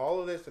 got all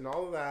of this and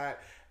all of that."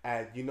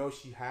 And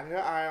she had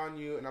her eye on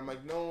you, and I'm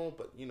like, no,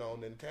 but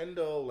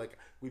Nintendo, like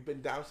we've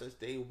been down since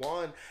day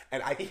one,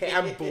 and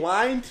I'm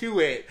blind to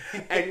it,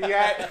 and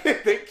yet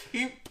they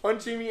keep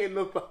punching me in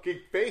the fucking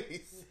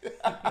face.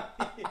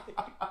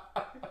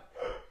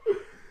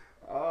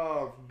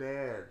 Oh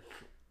man,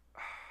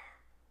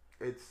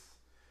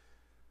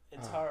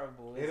 it's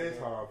horrible. It is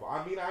horrible.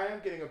 I mean, I am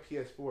getting a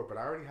PS4, but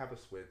I already have a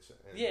Switch.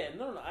 Yeah,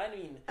 no. I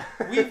mean,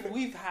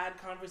 we've had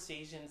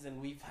conversations,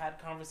 and we've had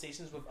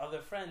conversations with other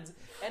friends,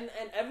 and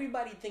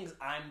everybody thinks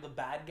I'm the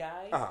bad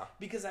guy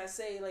because I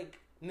say like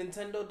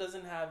Nintendo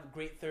doesn't have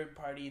great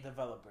third-party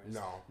developers.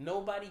 No.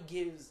 Nobody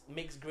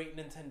makes great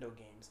Nintendo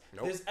games.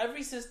 Nope. There's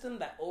every system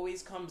that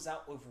always comes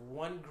out with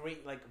one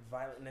great like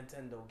violent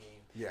Nintendo game.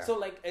 Yeah. So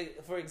like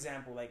for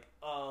example, like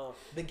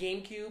the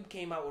GameCube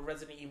came out with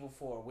Resident Evil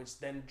 4, which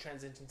then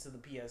transitioned to the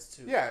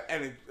PS2. Yeah,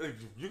 and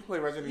you can play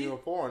Resident Evil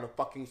 4 on a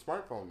fucking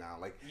smartphone now.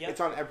 Like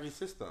it's on every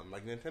system.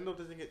 Like Nintendo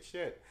doesn't get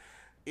shit.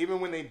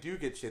 Even when they do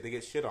get shit, they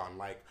get shit on.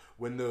 Like,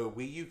 when the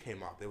Wii U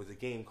came out, there was a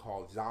game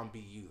called Zombie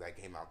U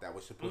that came out that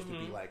was supposed to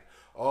be like,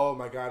 oh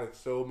my god, it's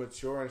so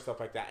mature and stuff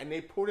like that. And they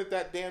ported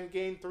that damn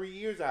game 3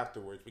 years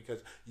afterwards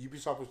because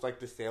Ubisoft was like,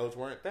 the sales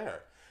weren't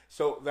there.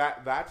 So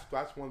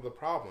that's one of the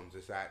problems,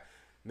 is that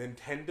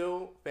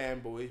Nintendo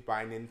fanboys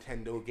buy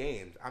Nintendo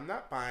games. I'm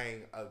not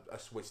buying a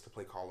Switch to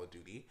play Call of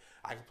Duty.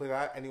 I can play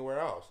that anywhere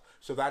else.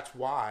 So that's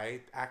why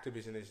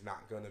Activision is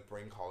not going to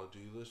bring Call of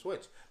Duty to the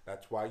Switch.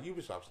 That's why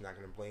Ubisoft's not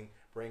going to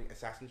bring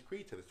Assassin's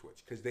Creed to the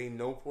Switch. Because they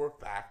know for a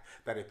fact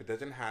that if it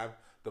doesn't have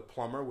the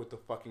plumber with the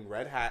fucking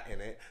red hat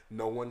in it,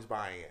 no one's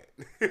buying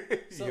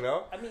it.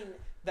 So, I mean,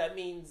 that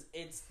means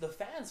it's the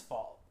fans'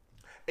 fault.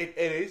 It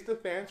is the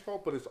fans'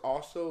 fault, but it's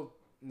also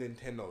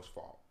Nintendo's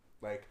fault.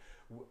 Like,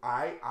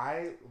 my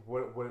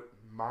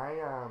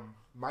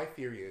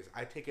theory is,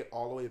 I take it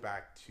all the way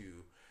back to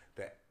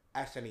the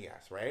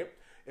SNES, right?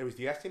 It was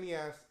the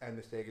SNES and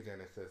the Sega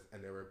Genesis,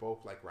 and they were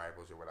both like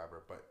rivals or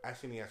whatever, but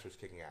SNES was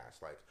kicking ass.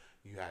 Like,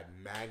 you had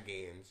mad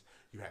games,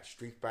 you had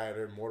Street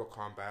Fighter, Mortal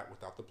Kombat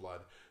without the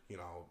blood,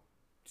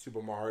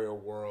 Super Mario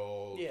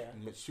World,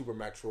 Super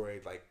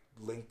Metroid, like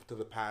Link to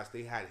the Past.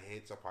 They had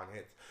hits upon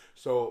hits.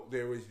 So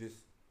there was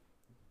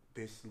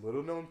this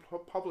little known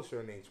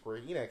publisher named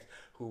Square Enix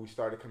who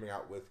started coming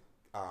out with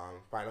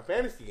Final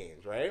Fantasy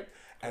games, right?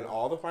 And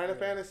all the Final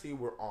Fantasy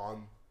were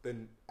on the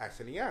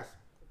SNES.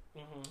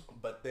 Mm-hmm.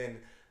 But then,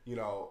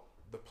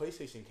 the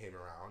PlayStation came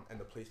around, and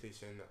the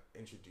PlayStation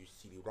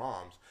introduced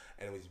CD-ROMs,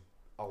 and it was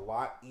a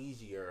lot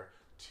easier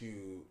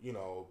to,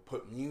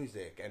 put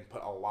music and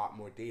put a lot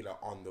more data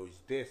on those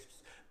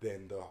discs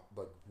than the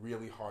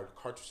really hard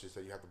cartridges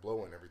that you have to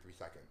blow in every 3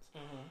 seconds.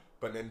 Mm-hmm.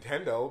 But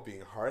Nintendo,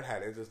 being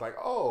hard-headed, is like,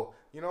 oh,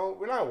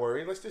 we're not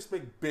worried. Let's just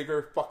make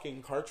bigger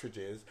fucking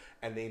cartridges.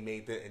 And they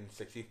made the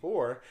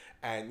N64.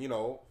 And,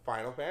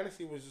 Final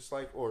Fantasy was just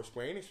like, or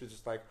Square Enix was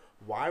just like,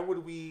 why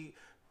would we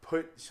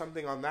put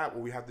something on that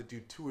where we have to do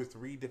 2 or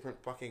 3 different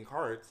fucking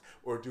carts,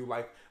 or do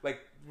like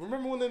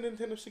remember when the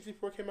Nintendo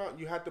 64 came out,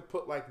 you had to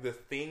put like the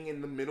thing in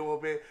the middle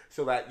of it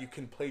so that you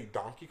can play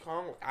Donkey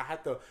Kong? I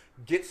had to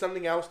get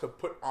something else to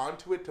put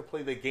onto it to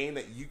play the game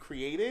that you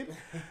created.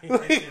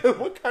 Like,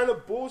 what kind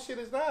of bullshit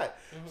is that?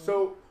 Mm-hmm.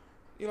 So,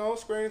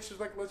 Square Enix is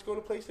like, let's go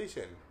to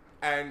PlayStation.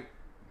 And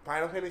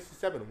Final Fantasy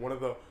VII, one of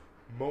the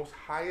most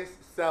highest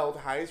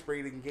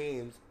rated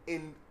games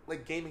in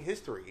like gaming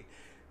history.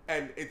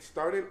 And it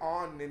started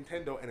on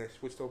Nintendo, and it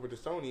switched over to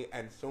Sony,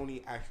 and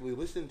Sony actually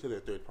listened to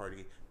their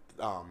third-party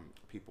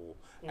people,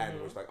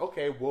 and was like,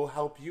 okay, we'll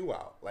help you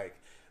out. Like,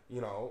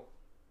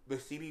 the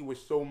CD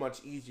was so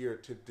much easier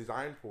to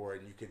design for,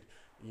 and you could,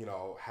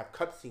 have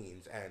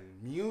cutscenes and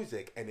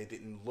music, and it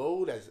didn't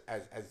load as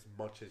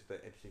much as the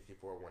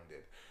N64 one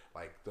did.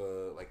 Like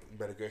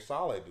Metal Gear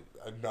Solid,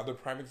 another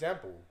prime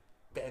example,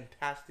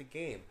 fantastic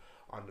game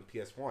on the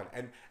PS1,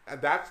 and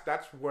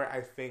that's where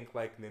I think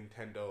like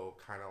Nintendo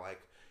kind of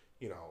like,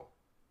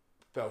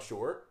 fell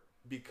short,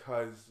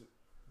 because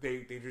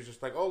they're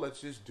just like, oh, let's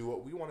just do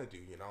what we want to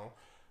do,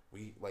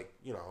 we like,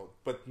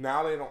 but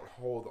now they don't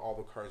hold all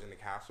the cards in the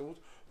castles,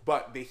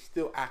 but they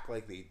still act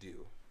like they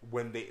do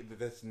when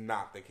that's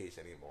not the case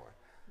anymore.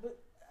 But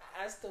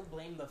I still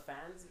blame the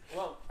fans.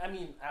 Well, I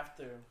mean, I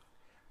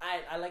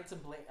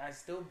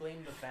still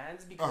blame the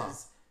fans,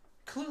 because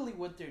clearly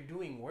what they're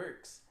doing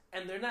works.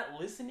 And they're not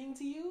listening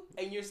to you,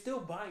 and you're still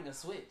buying a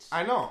Switch.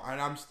 I know,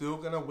 and I'm still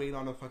gonna wait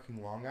on a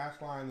fucking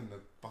long-ass line in the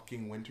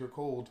fucking winter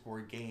cold for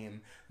a game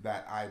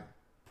that I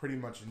pretty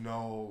much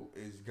know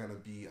is gonna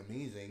be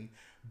amazing,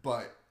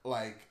 but,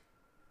 like,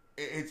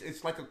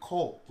 it's like a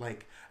cult.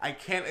 Like I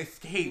can't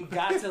escape. You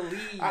got to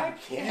leave. I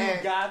can't.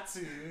 You got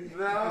to.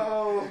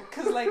 No.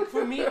 Because, like,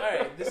 for me, all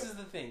right, this is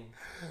the thing.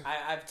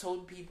 I've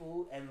told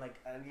people, and like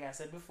I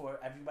said before,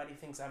 everybody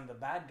thinks I'm the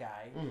bad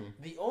guy.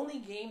 The only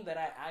game that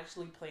I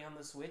actually play on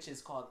the Switch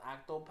is called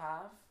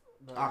Octopath.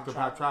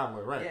 Octopath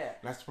Traveler, right? Yeah.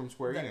 That's from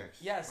Square Enix.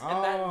 Yes,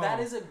 and that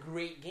is a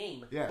great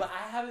game. Yeah. But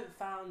I haven't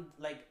found,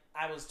 like,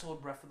 I was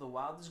told Breath of the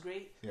Wild is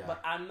great, but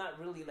I'm not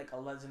really like a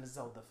Legend of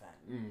Zelda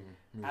fan.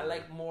 I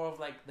like more of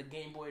like the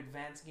Game Boy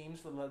Advance games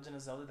for Legend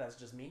of Zelda. That's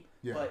just me.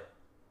 Yeah. But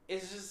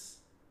it's just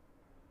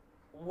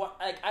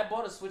I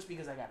bought a Switch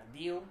because I got a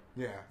deal.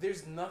 Yeah.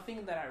 There's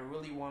nothing that I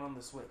really want on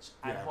the Switch.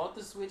 I bought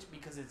the Switch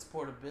because it's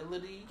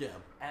portability. Yeah.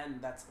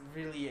 And that's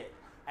really it.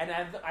 And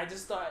I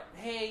just thought,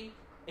 hey,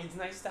 it's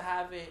nice to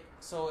have it.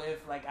 So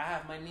if like I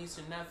have my niece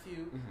or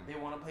nephew, they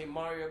want to play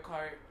Mario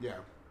Kart. Yeah.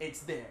 It's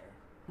there.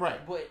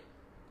 Right. But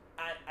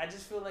I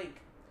just feel like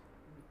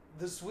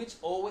the Switch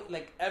always,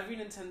 like every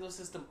Nintendo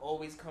system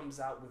always comes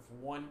out with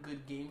one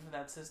good game for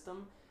that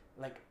system.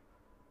 Like,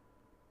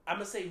 I'm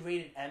going to say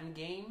rated M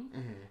game,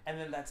 and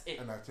then that's it.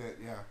 And that's it,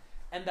 yeah.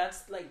 And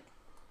that's like,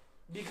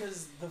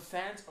 because the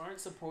fans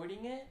aren't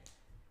supporting it,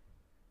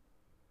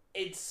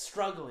 it's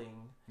struggling.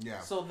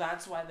 Yeah. So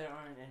that's why there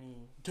aren't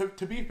any.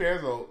 To be fair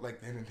though, like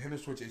the Nintendo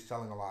Switch is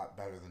selling a lot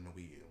better than the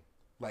Wii U.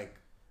 Like,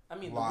 I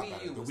mean, the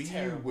Wii U was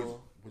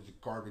terrible. Was a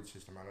garbage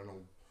system. I don't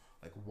know.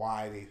 Like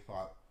why they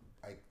thought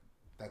like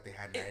that they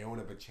had an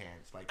iota of a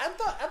chance. Like I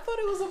thought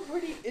it was a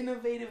pretty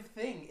innovative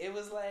thing. It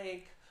was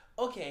like,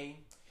 okay,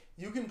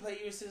 you can play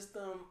your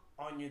system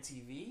on your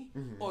TV,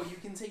 or you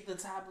can take the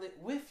tablet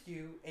with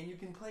you and you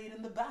can play it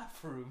in the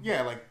bathroom.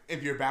 Yeah, like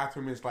if your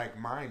bathroom is like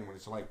mine, when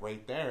it's like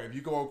right there, if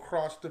you go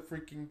across the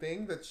freaking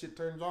thing, that shit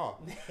turns off.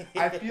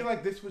 I feel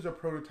like this was a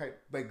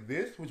prototype. Like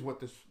this was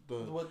what the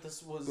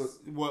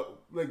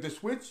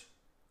Switch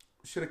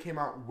should have came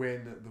out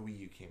when the Wii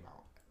U came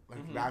out.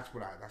 Like that's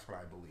what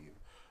I believe.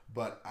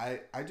 But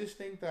I just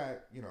think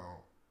that, you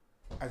know,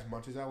 as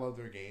much as I love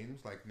their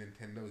games, like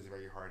Nintendo is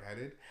very hard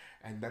headed,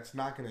 and that's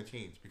not gonna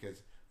change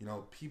because, you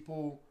know,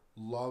 people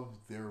love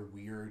their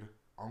weird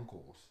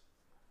uncles.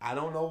 I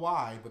don't know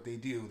why, but they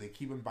do. They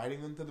keep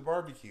inviting them to the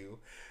barbecue,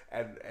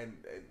 and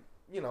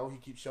you know, he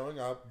keeps showing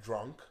up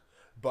drunk,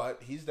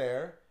 but he's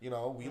there. You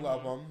know, we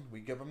love him.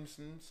 We give him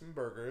some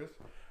burgers.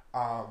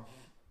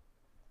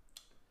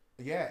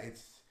 Yeah,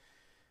 it's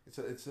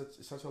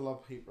such a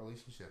love-hate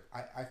relationship.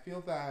 I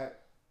feel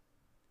that,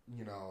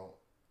 you know,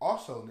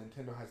 also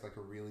Nintendo has like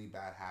a really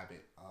bad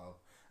habit of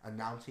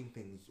announcing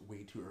things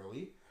way too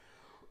early.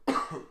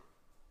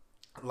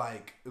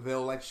 Like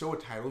they'll like show a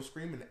title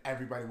screen and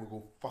everybody will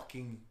go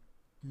fucking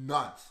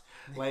nuts.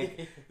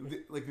 Like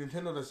like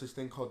Nintendo does this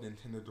thing called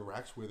Nintendo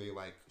Directs where they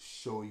like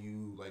show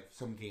you like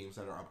some games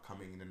that are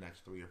upcoming in the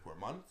next 3 or 4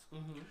 months.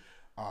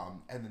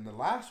 And then the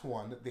last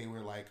one, they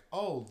were like,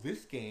 oh,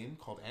 this game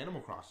called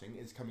Animal Crossing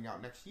is coming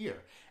out next year.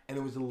 And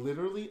it was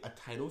literally a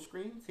title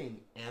screen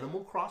saying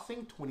Animal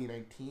Crossing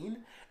 2019.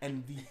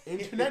 And the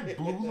internet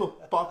blew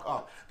the fuck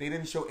up. They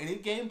didn't show any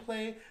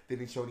gameplay. They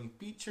didn't show any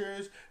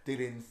features. They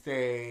didn't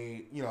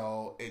say, you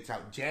know, it's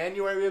out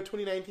January of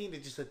 2019. They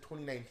just said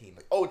 2019.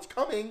 Like, oh, it's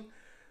coming.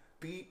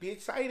 Be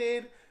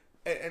excited.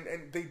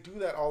 And they do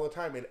that all the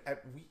time. And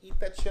we eat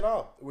that shit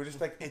up. We're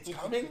just like, it's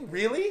coming?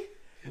 Really?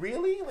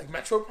 Really? Like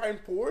Metro Prime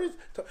 4s?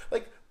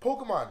 Like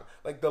Pokemon,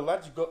 like the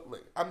Let's Go.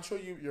 Like, I'm sure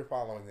you're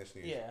following this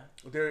news. Yeah.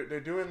 They're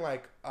doing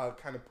like a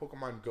kind of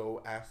Pokemon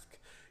Go-esque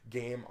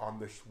game on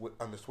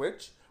the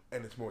Switch,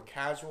 and it's more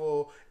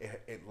casual.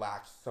 It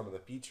lacks some of the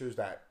features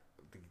that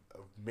the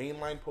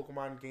mainline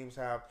Pokemon games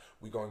have.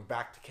 We're going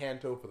back to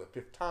Kanto for the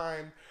 5th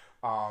time,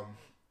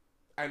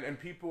 and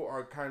people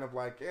are kind of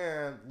like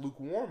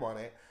lukewarm on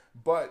it.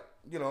 But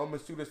you know,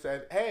 Masuda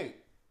said, hey.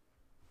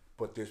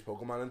 But there's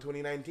Pokemon in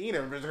 2019.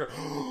 Everybody's like,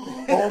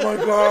 oh my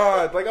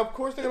god. Like, of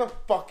course they're going to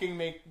fucking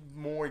make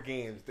more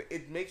games.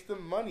 It makes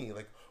them money.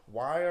 Like,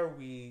 why are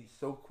we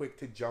so quick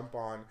to jump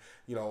on,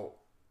 you know,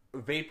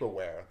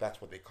 vaporware? That's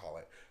what they call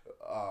it.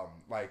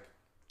 Like,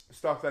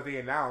 stuff that they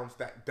announced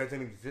that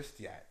doesn't exist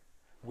yet.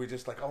 We're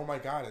just like, oh my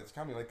god, it's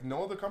coming. Like,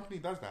 no other company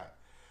does that.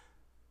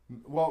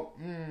 Well,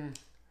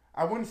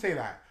 I wouldn't say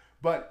that.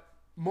 But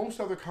most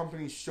other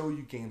companies show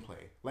you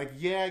gameplay. Like,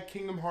 yeah,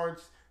 Kingdom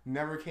Hearts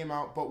never came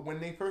out, but when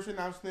they first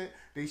announced it,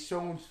 they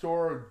showed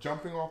Sora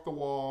jumping off the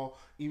wall.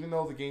 Even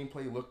though the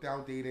gameplay looked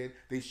outdated,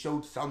 they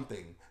showed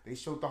something. They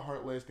showed the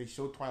Heartless. They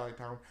showed Twilight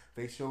Town.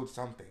 They showed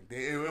something.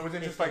 It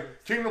wasn't just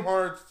like Kingdom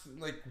Hearts,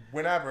 like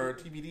whenever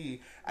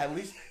TBD. At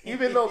least,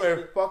 even though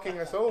they're fucking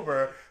us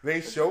over, they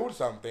showed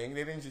something.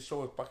 They didn't just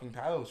show a fucking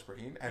title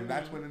screen, and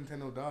that's what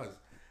Nintendo does.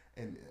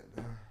 And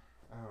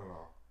I don't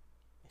know.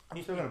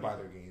 I'm still gonna buy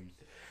their games.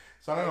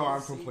 So I don't know why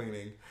I'm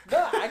complaining.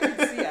 No, I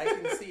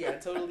can see. I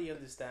totally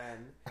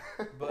understand.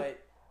 But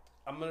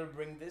I'm going to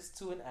bring this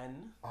to an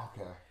end.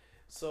 Okay.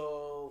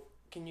 So,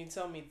 can you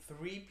tell me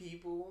 3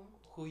 people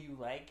who you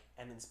like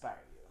and inspire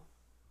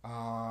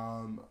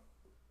you?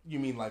 You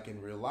mean like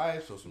in real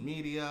life, social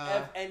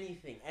media?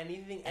 Anything.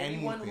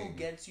 Anyone who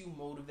gets you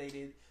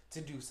motivated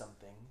to do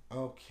something?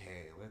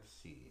 Okay, let's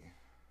see.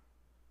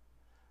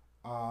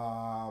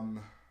 I've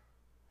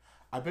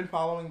been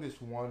following this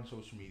one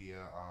social media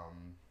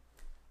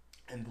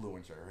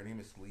influencer. Her name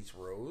is Lise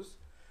Rose.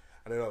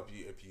 I don't know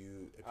if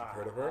you've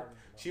heard of her.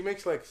 She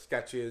makes like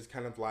sketches,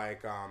 kind of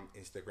like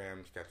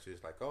Instagram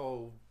sketches, like,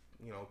 oh,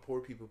 you know,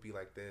 poor people be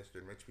like this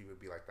and rich people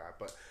be like that.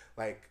 But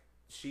like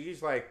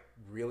she's like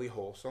really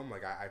wholesome.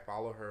 Like I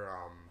follow her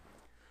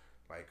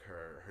like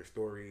her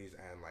stories,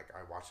 and like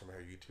I watch some of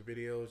her YouTube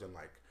videos, and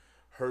like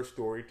her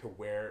story to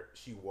where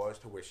she was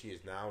to where she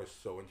is now is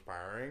so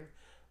inspiring.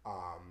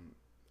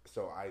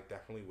 So I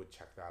definitely would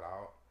check that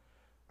out.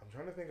 I'm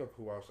trying to think of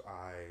who else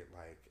I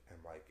like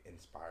am like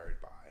inspired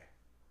by.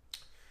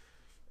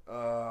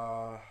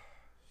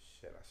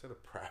 Shit, I should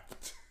have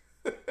prepped.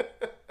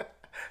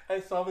 I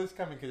saw this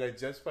coming because I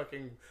just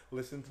fucking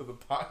listened to the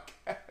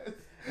podcast.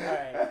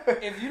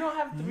 Alright. If you don't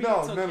have three, no,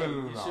 it's okay.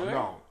 No. Sure?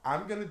 No,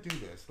 I'm gonna do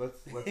this.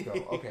 Let's go.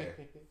 Okay.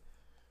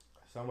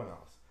 Someone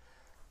else.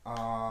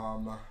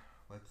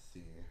 Let's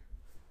see.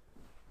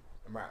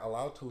 Am I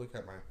allowed to look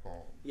at my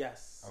phone?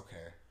 Yes.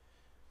 Okay.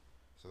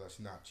 So that's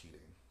not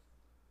cheating.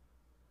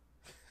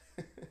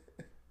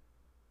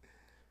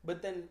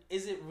 But then,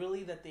 is it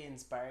really that they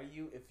inspire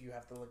you if you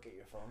have to look at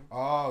your phone?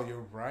 Oh,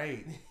 you're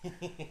right.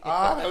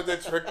 That was a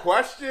trick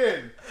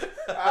question.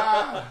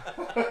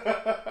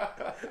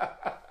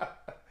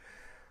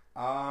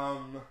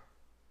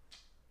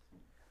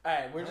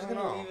 Alright, we're just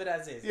gonna leave it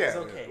as is. Yeah, it's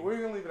okay. We're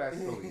gonna leave it as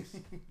police.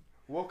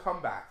 We'll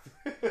come back.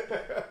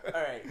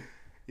 Alright.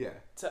 Yeah.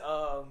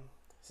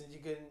 Since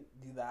you couldn't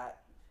do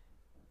that,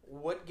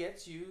 what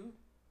gets you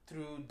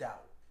through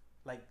doubt?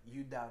 Like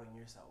you doubting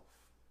yourself.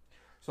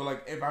 So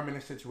like if I'm in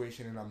a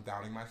situation and I'm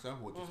doubting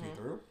myself, what gets me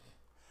through?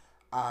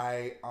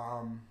 I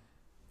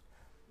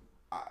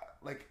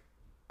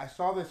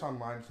saw this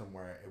online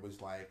somewhere. It was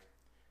like,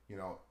 you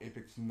know, if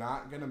it's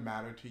not gonna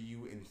matter to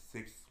you in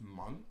 6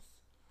 months,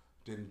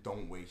 then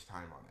don't waste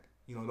time on it.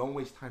 You know, don't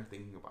waste time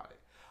thinking about it.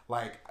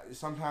 Like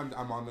sometimes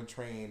I'm on the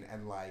train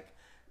and like,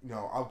 you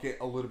know, I'll get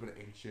a little bit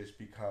anxious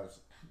because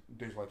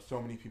there's like so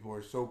many people,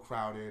 are so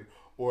crowded,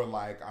 or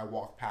like I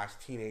walk past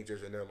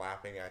teenagers and they're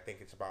laughing and I think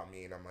it's about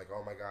me and I'm like,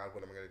 oh my god,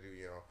 what am I gonna do?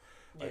 You know,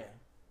 like,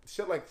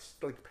 shit like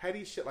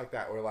petty shit like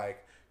that, or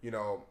like, you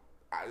know,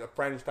 a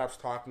friend stops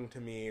talking to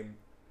me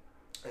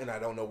and I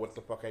don't know what the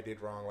fuck I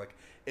did wrong. Like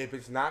if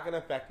it's not gonna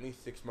affect me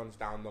 6 months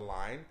down the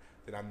line,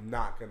 then I'm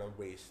not gonna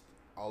waste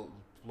a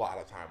lot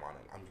of time on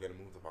it. I'm gonna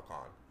move the fuck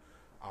on.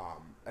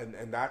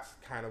 And that's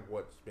kind of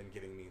what's been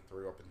getting me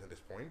through up until this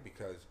point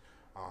because,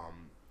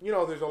 you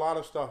know, there's a lot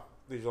of stuff,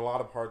 there's a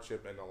lot of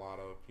hardship and a lot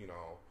of, you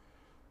know,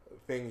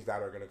 things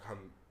that are going to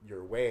come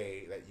your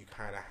way that you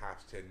kind of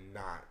have to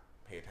not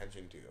pay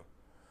attention to.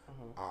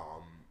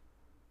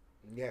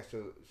 Yeah,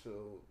 so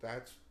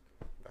that's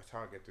how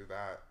I get through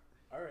that.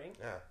 All right.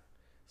 Yeah.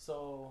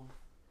 So,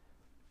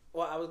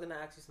 well, I was going to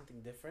ask you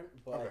something different,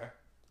 but, okay.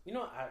 You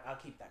know, I'll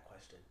keep that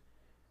question.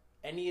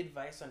 Any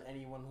advice on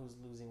anyone who's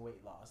losing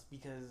weight loss?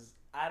 Because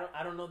I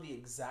don't know the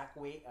exact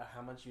weight or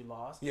how much you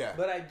lost. Yeah.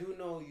 But I do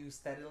know you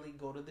steadily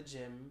go to the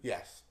gym.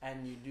 Yes.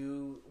 And you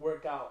do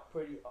work out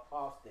pretty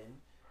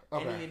often.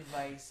 Okay. Any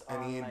advice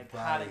on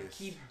how to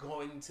keep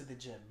going to the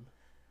gym?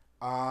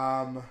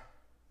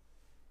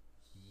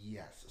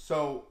 Yes.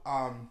 So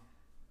I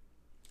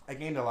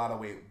gained a lot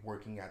of weight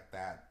working at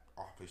that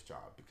office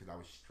job because I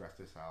was stressed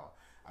as hell.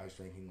 I was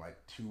drinking like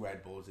 2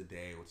 Red Bulls a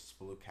day, which is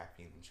full of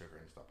caffeine and sugar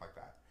and stuff like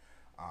that.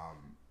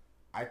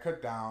 I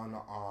cut down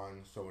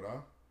on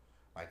soda.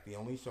 Like the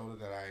only soda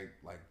that I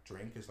like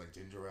drink is like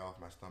ginger ale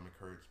if my stomach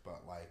hurts.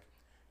 But like,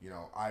 you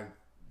know, I've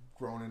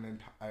grown an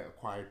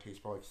acquired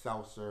taste for like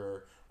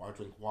seltzer, or I'll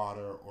drink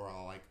water, or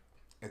I'll like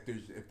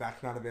if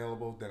that's not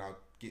available, then I'll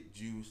get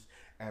juice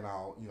and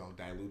I'll, you know,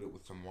 dilute it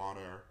with some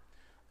water.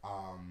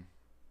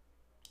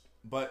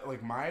 But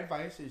like my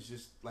advice is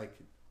just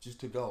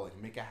to go, like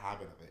make a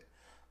habit of it.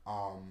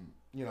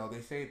 You know,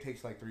 they say it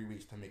takes like 3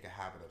 weeks to make a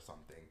habit of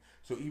something.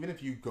 So even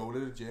if you go to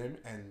the gym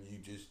and you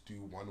just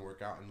do one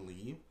workout and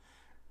leave,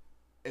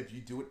 if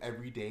you do it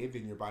every day,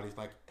 then your body's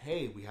like,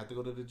 hey, we had to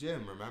go to the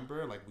gym,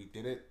 remember? Like we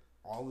did it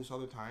all this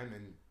other time,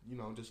 and, you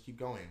know, just keep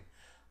going.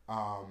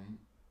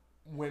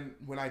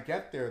 When I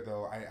get there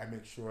though, I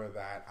make sure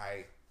that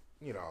I,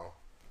 you know,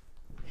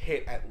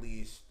 hit at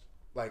least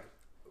like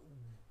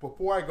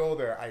before I go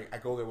there, I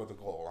go there with a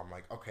goal. I'm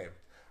like, okay,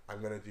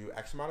 I'm gonna do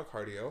X amount of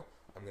cardio.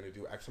 I'm going to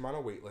do X amount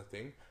of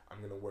weightlifting. I'm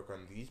going to work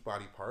on these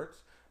body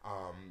parts.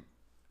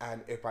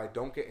 And if I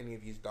don't get any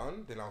of these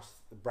done, then I'll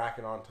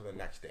bracket on to the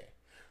next day.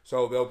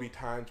 So there'll be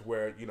times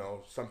where, you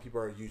know, some people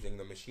are using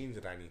the machines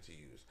that I need to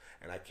use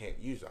and I can't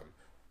use them.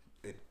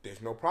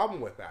 There's no problem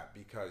with that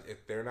because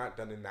if they're not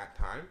done in that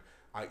time,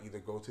 I either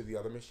go to the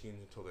other machines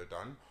until they're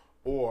done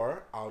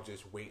or I'll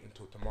just wait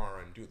until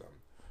tomorrow and do them.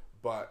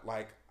 But,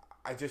 like,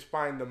 I just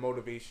find the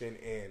motivation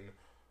in,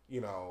 you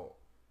know,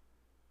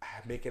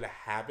 making a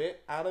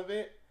habit out of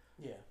it.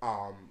 Yeah.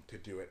 To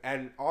do it.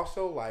 And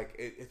also, like,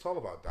 it's all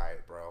about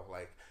diet, bro.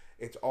 Like,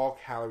 it's all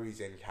calories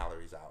in,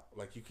 calories out.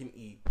 Like, you can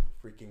eat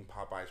freaking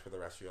Popeyes for the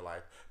rest of your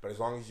life, but as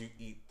long as you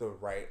eat the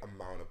right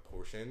amount of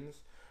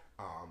portions,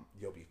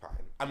 you'll be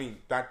fine. I mean,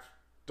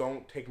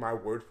 don't take my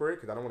word for it,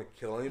 because I don't want to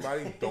kill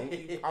anybody. Don't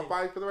eat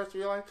Popeyes for the rest of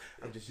your life.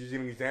 I'm just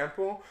using an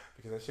example,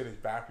 because that shit is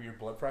bad for your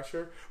blood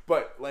pressure.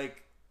 But,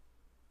 like,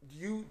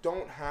 you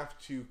don't have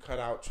to cut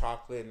out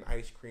chocolate and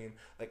ice cream.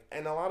 Like,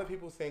 and a lot of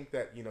people think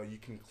that, you know, you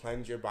can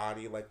cleanse your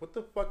body. Like, what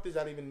the fuck does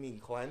that even mean,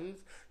 cleanse?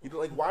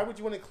 Like, why would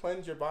you want to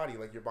cleanse your body?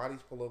 Like, your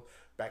body's full of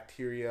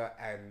bacteria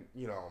and,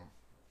 you know,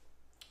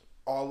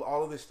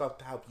 all of this stuff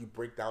to help you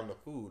break down the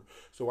food.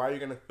 So why are you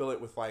going to fill it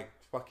with, like,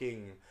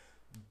 fucking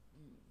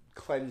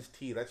cleansed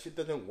tea? That shit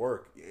doesn't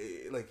work.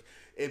 Like,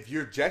 if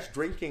you're just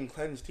drinking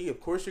cleansed tea,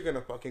 of course you're going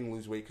to fucking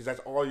lose weight, because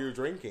that's all you're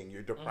drinking.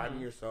 You're depriving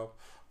yourself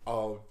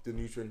of the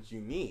nutrients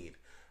you need.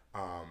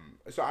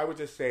 So I would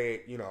just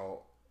say, you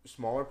know,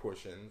 smaller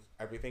portions,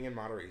 everything in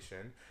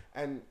moderation,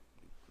 and,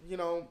 you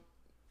know,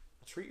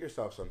 treat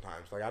yourself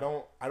sometimes. Like, I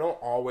don't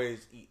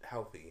always eat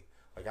healthy.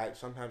 Like,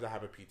 sometimes I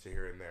have a pizza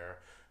here and there.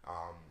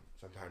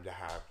 Sometimes I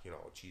have, you know,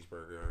 a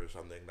cheeseburger or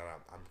something that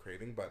I'm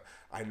craving, but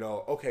I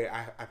know, okay,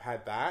 I've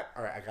had that.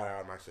 All right, I got it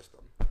out of my system,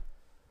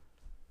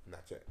 and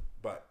that's it.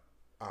 But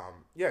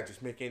yeah,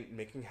 just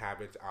making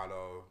habits out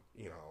of,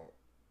 you know,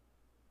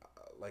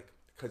 like,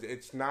 because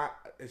it's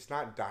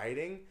not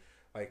dieting,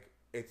 like,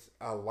 it's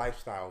a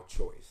lifestyle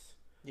choice.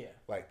 Yeah.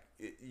 Like,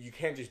 you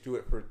can't just do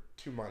it for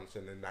 2 months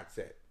and then that's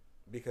it,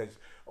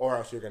 or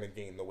else you're gonna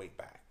gain the weight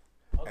back.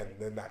 Okay. And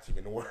then that's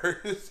even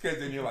worse, because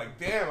then you're like,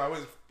 damn, I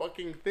was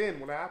fucking thin.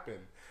 What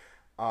happened?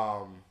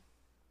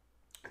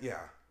 Yeah.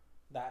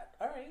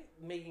 Alright,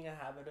 making a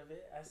habit of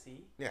it, I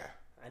see. Yeah.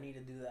 I need to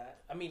do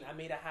that. I mean, I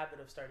made a habit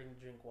of starting to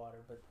drink water,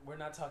 but we're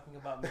not talking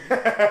about me.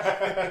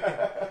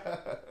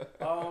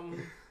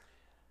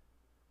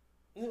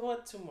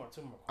 What? Two more.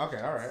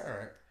 Okay, all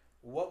right.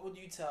 What would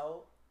you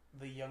tell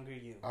the younger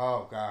you?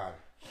 Oh, God.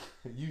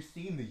 You've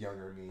seen the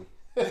younger me.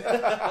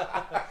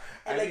 I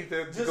need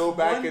to go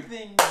back one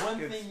thing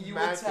you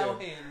would tell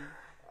him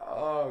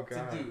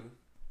to do.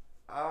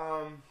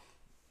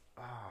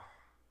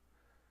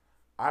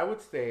 I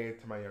would say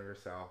to my younger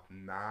self,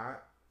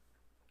 not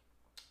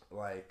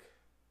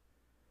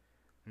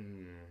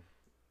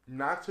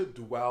to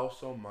dwell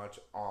so much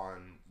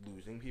on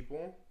losing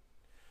people,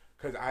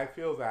 because I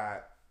feel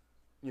that,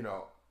 you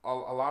know, a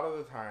lot of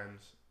the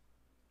times,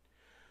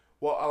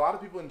 well, a lot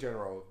of people in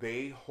general,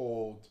 they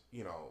hold,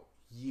 you know,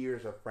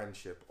 years of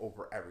friendship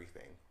over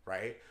everything,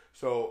 right?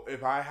 So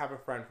if I have a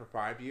friend for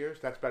 5 years,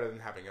 that's better than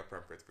having a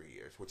friend for 3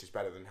 years, which is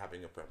better than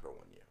having a friend for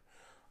 1 year.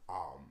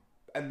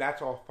 And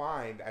that's all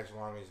fine as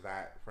long as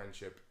that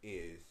friendship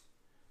is,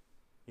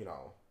 you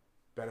know,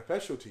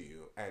 beneficial to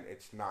you, and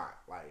it's not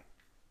like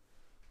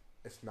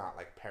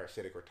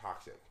parasitic or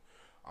toxic.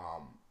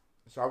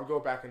 So I would go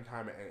back in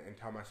time and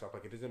tell myself,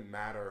 like, it doesn't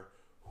matter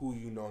who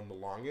you know the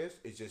longest,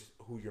 it's just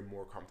who you're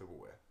more comfortable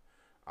with.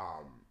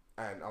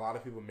 And a lot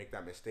of people make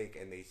that mistake,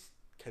 and they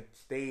can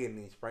stay in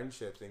these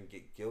friendships and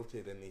get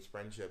guilted in these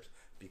friendships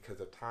because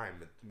of time.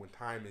 But when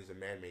time is a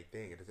man-made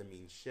thing, it doesn't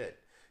mean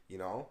shit. You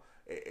know,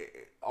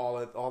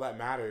 all that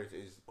matters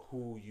is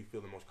who you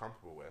feel the most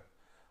comfortable with.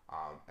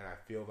 And I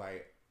feel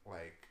like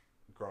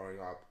growing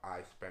up,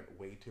 I spent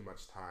way too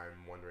much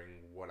time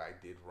wondering what I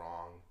did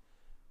wrong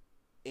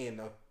in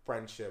a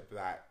friendship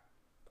that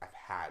I've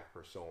had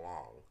for so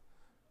long,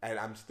 and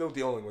I'm still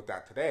dealing with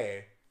that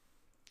today.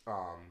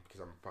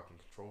 Because I'm a fucking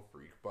control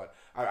freak, but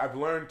I've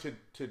learned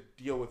to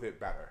deal with it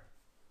better.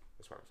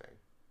 That's what I'm saying.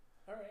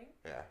 All right.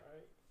 Yeah.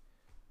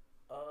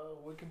 All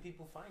right. Where can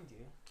people find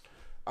you?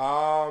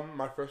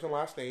 My first and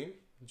last name,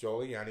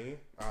 Joel Yanni.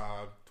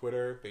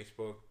 Twitter,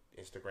 Facebook,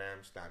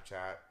 Instagram,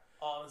 Snapchat.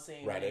 All the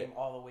same Reddit, name,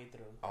 all the way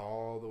through.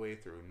 All the way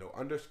through. No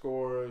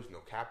underscores, no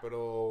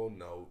capital,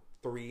 no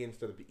 3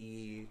 instead of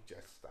E.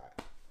 Just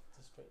that.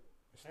 That's great.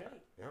 All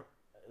right. Yep.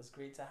 It was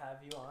great to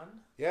have you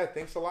on. Yeah,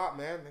 thanks a lot,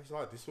 man. Thanks a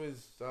lot. This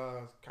was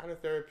kind of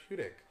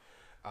therapeutic.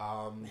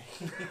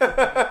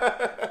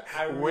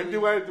 When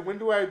do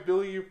I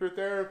bill you for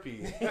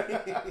therapy?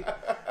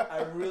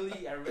 I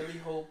really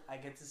hope I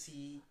get to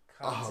see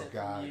content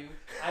from you.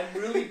 I'm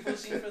really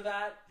pushing for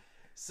that.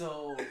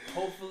 So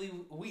hopefully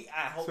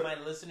I hope my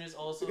listeners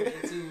also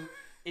get to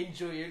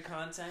enjoy your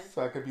content.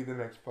 So I could be the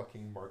next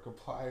fucking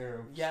Markiplier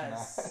of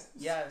snacks.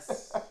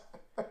 Yes.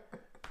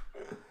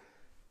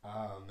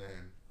 Oh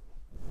man.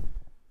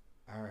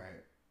 All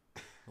right.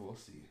 We'll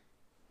see.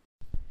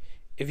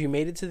 If you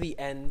made it to the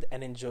end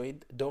and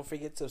enjoyed, don't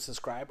forget to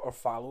subscribe or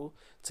follow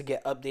to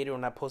get updated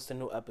when I post a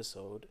new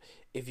episode.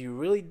 If you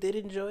really did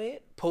enjoy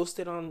it, post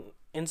it on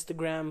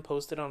Instagram,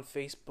 post it on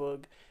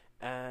Facebook,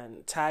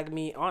 and tag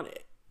me on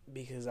it,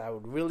 because I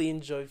would really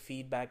enjoy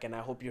feedback, and I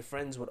hope your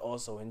friends would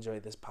also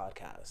enjoy this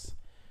podcast.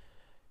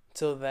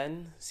 Till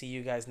then, see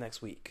you guys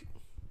next week.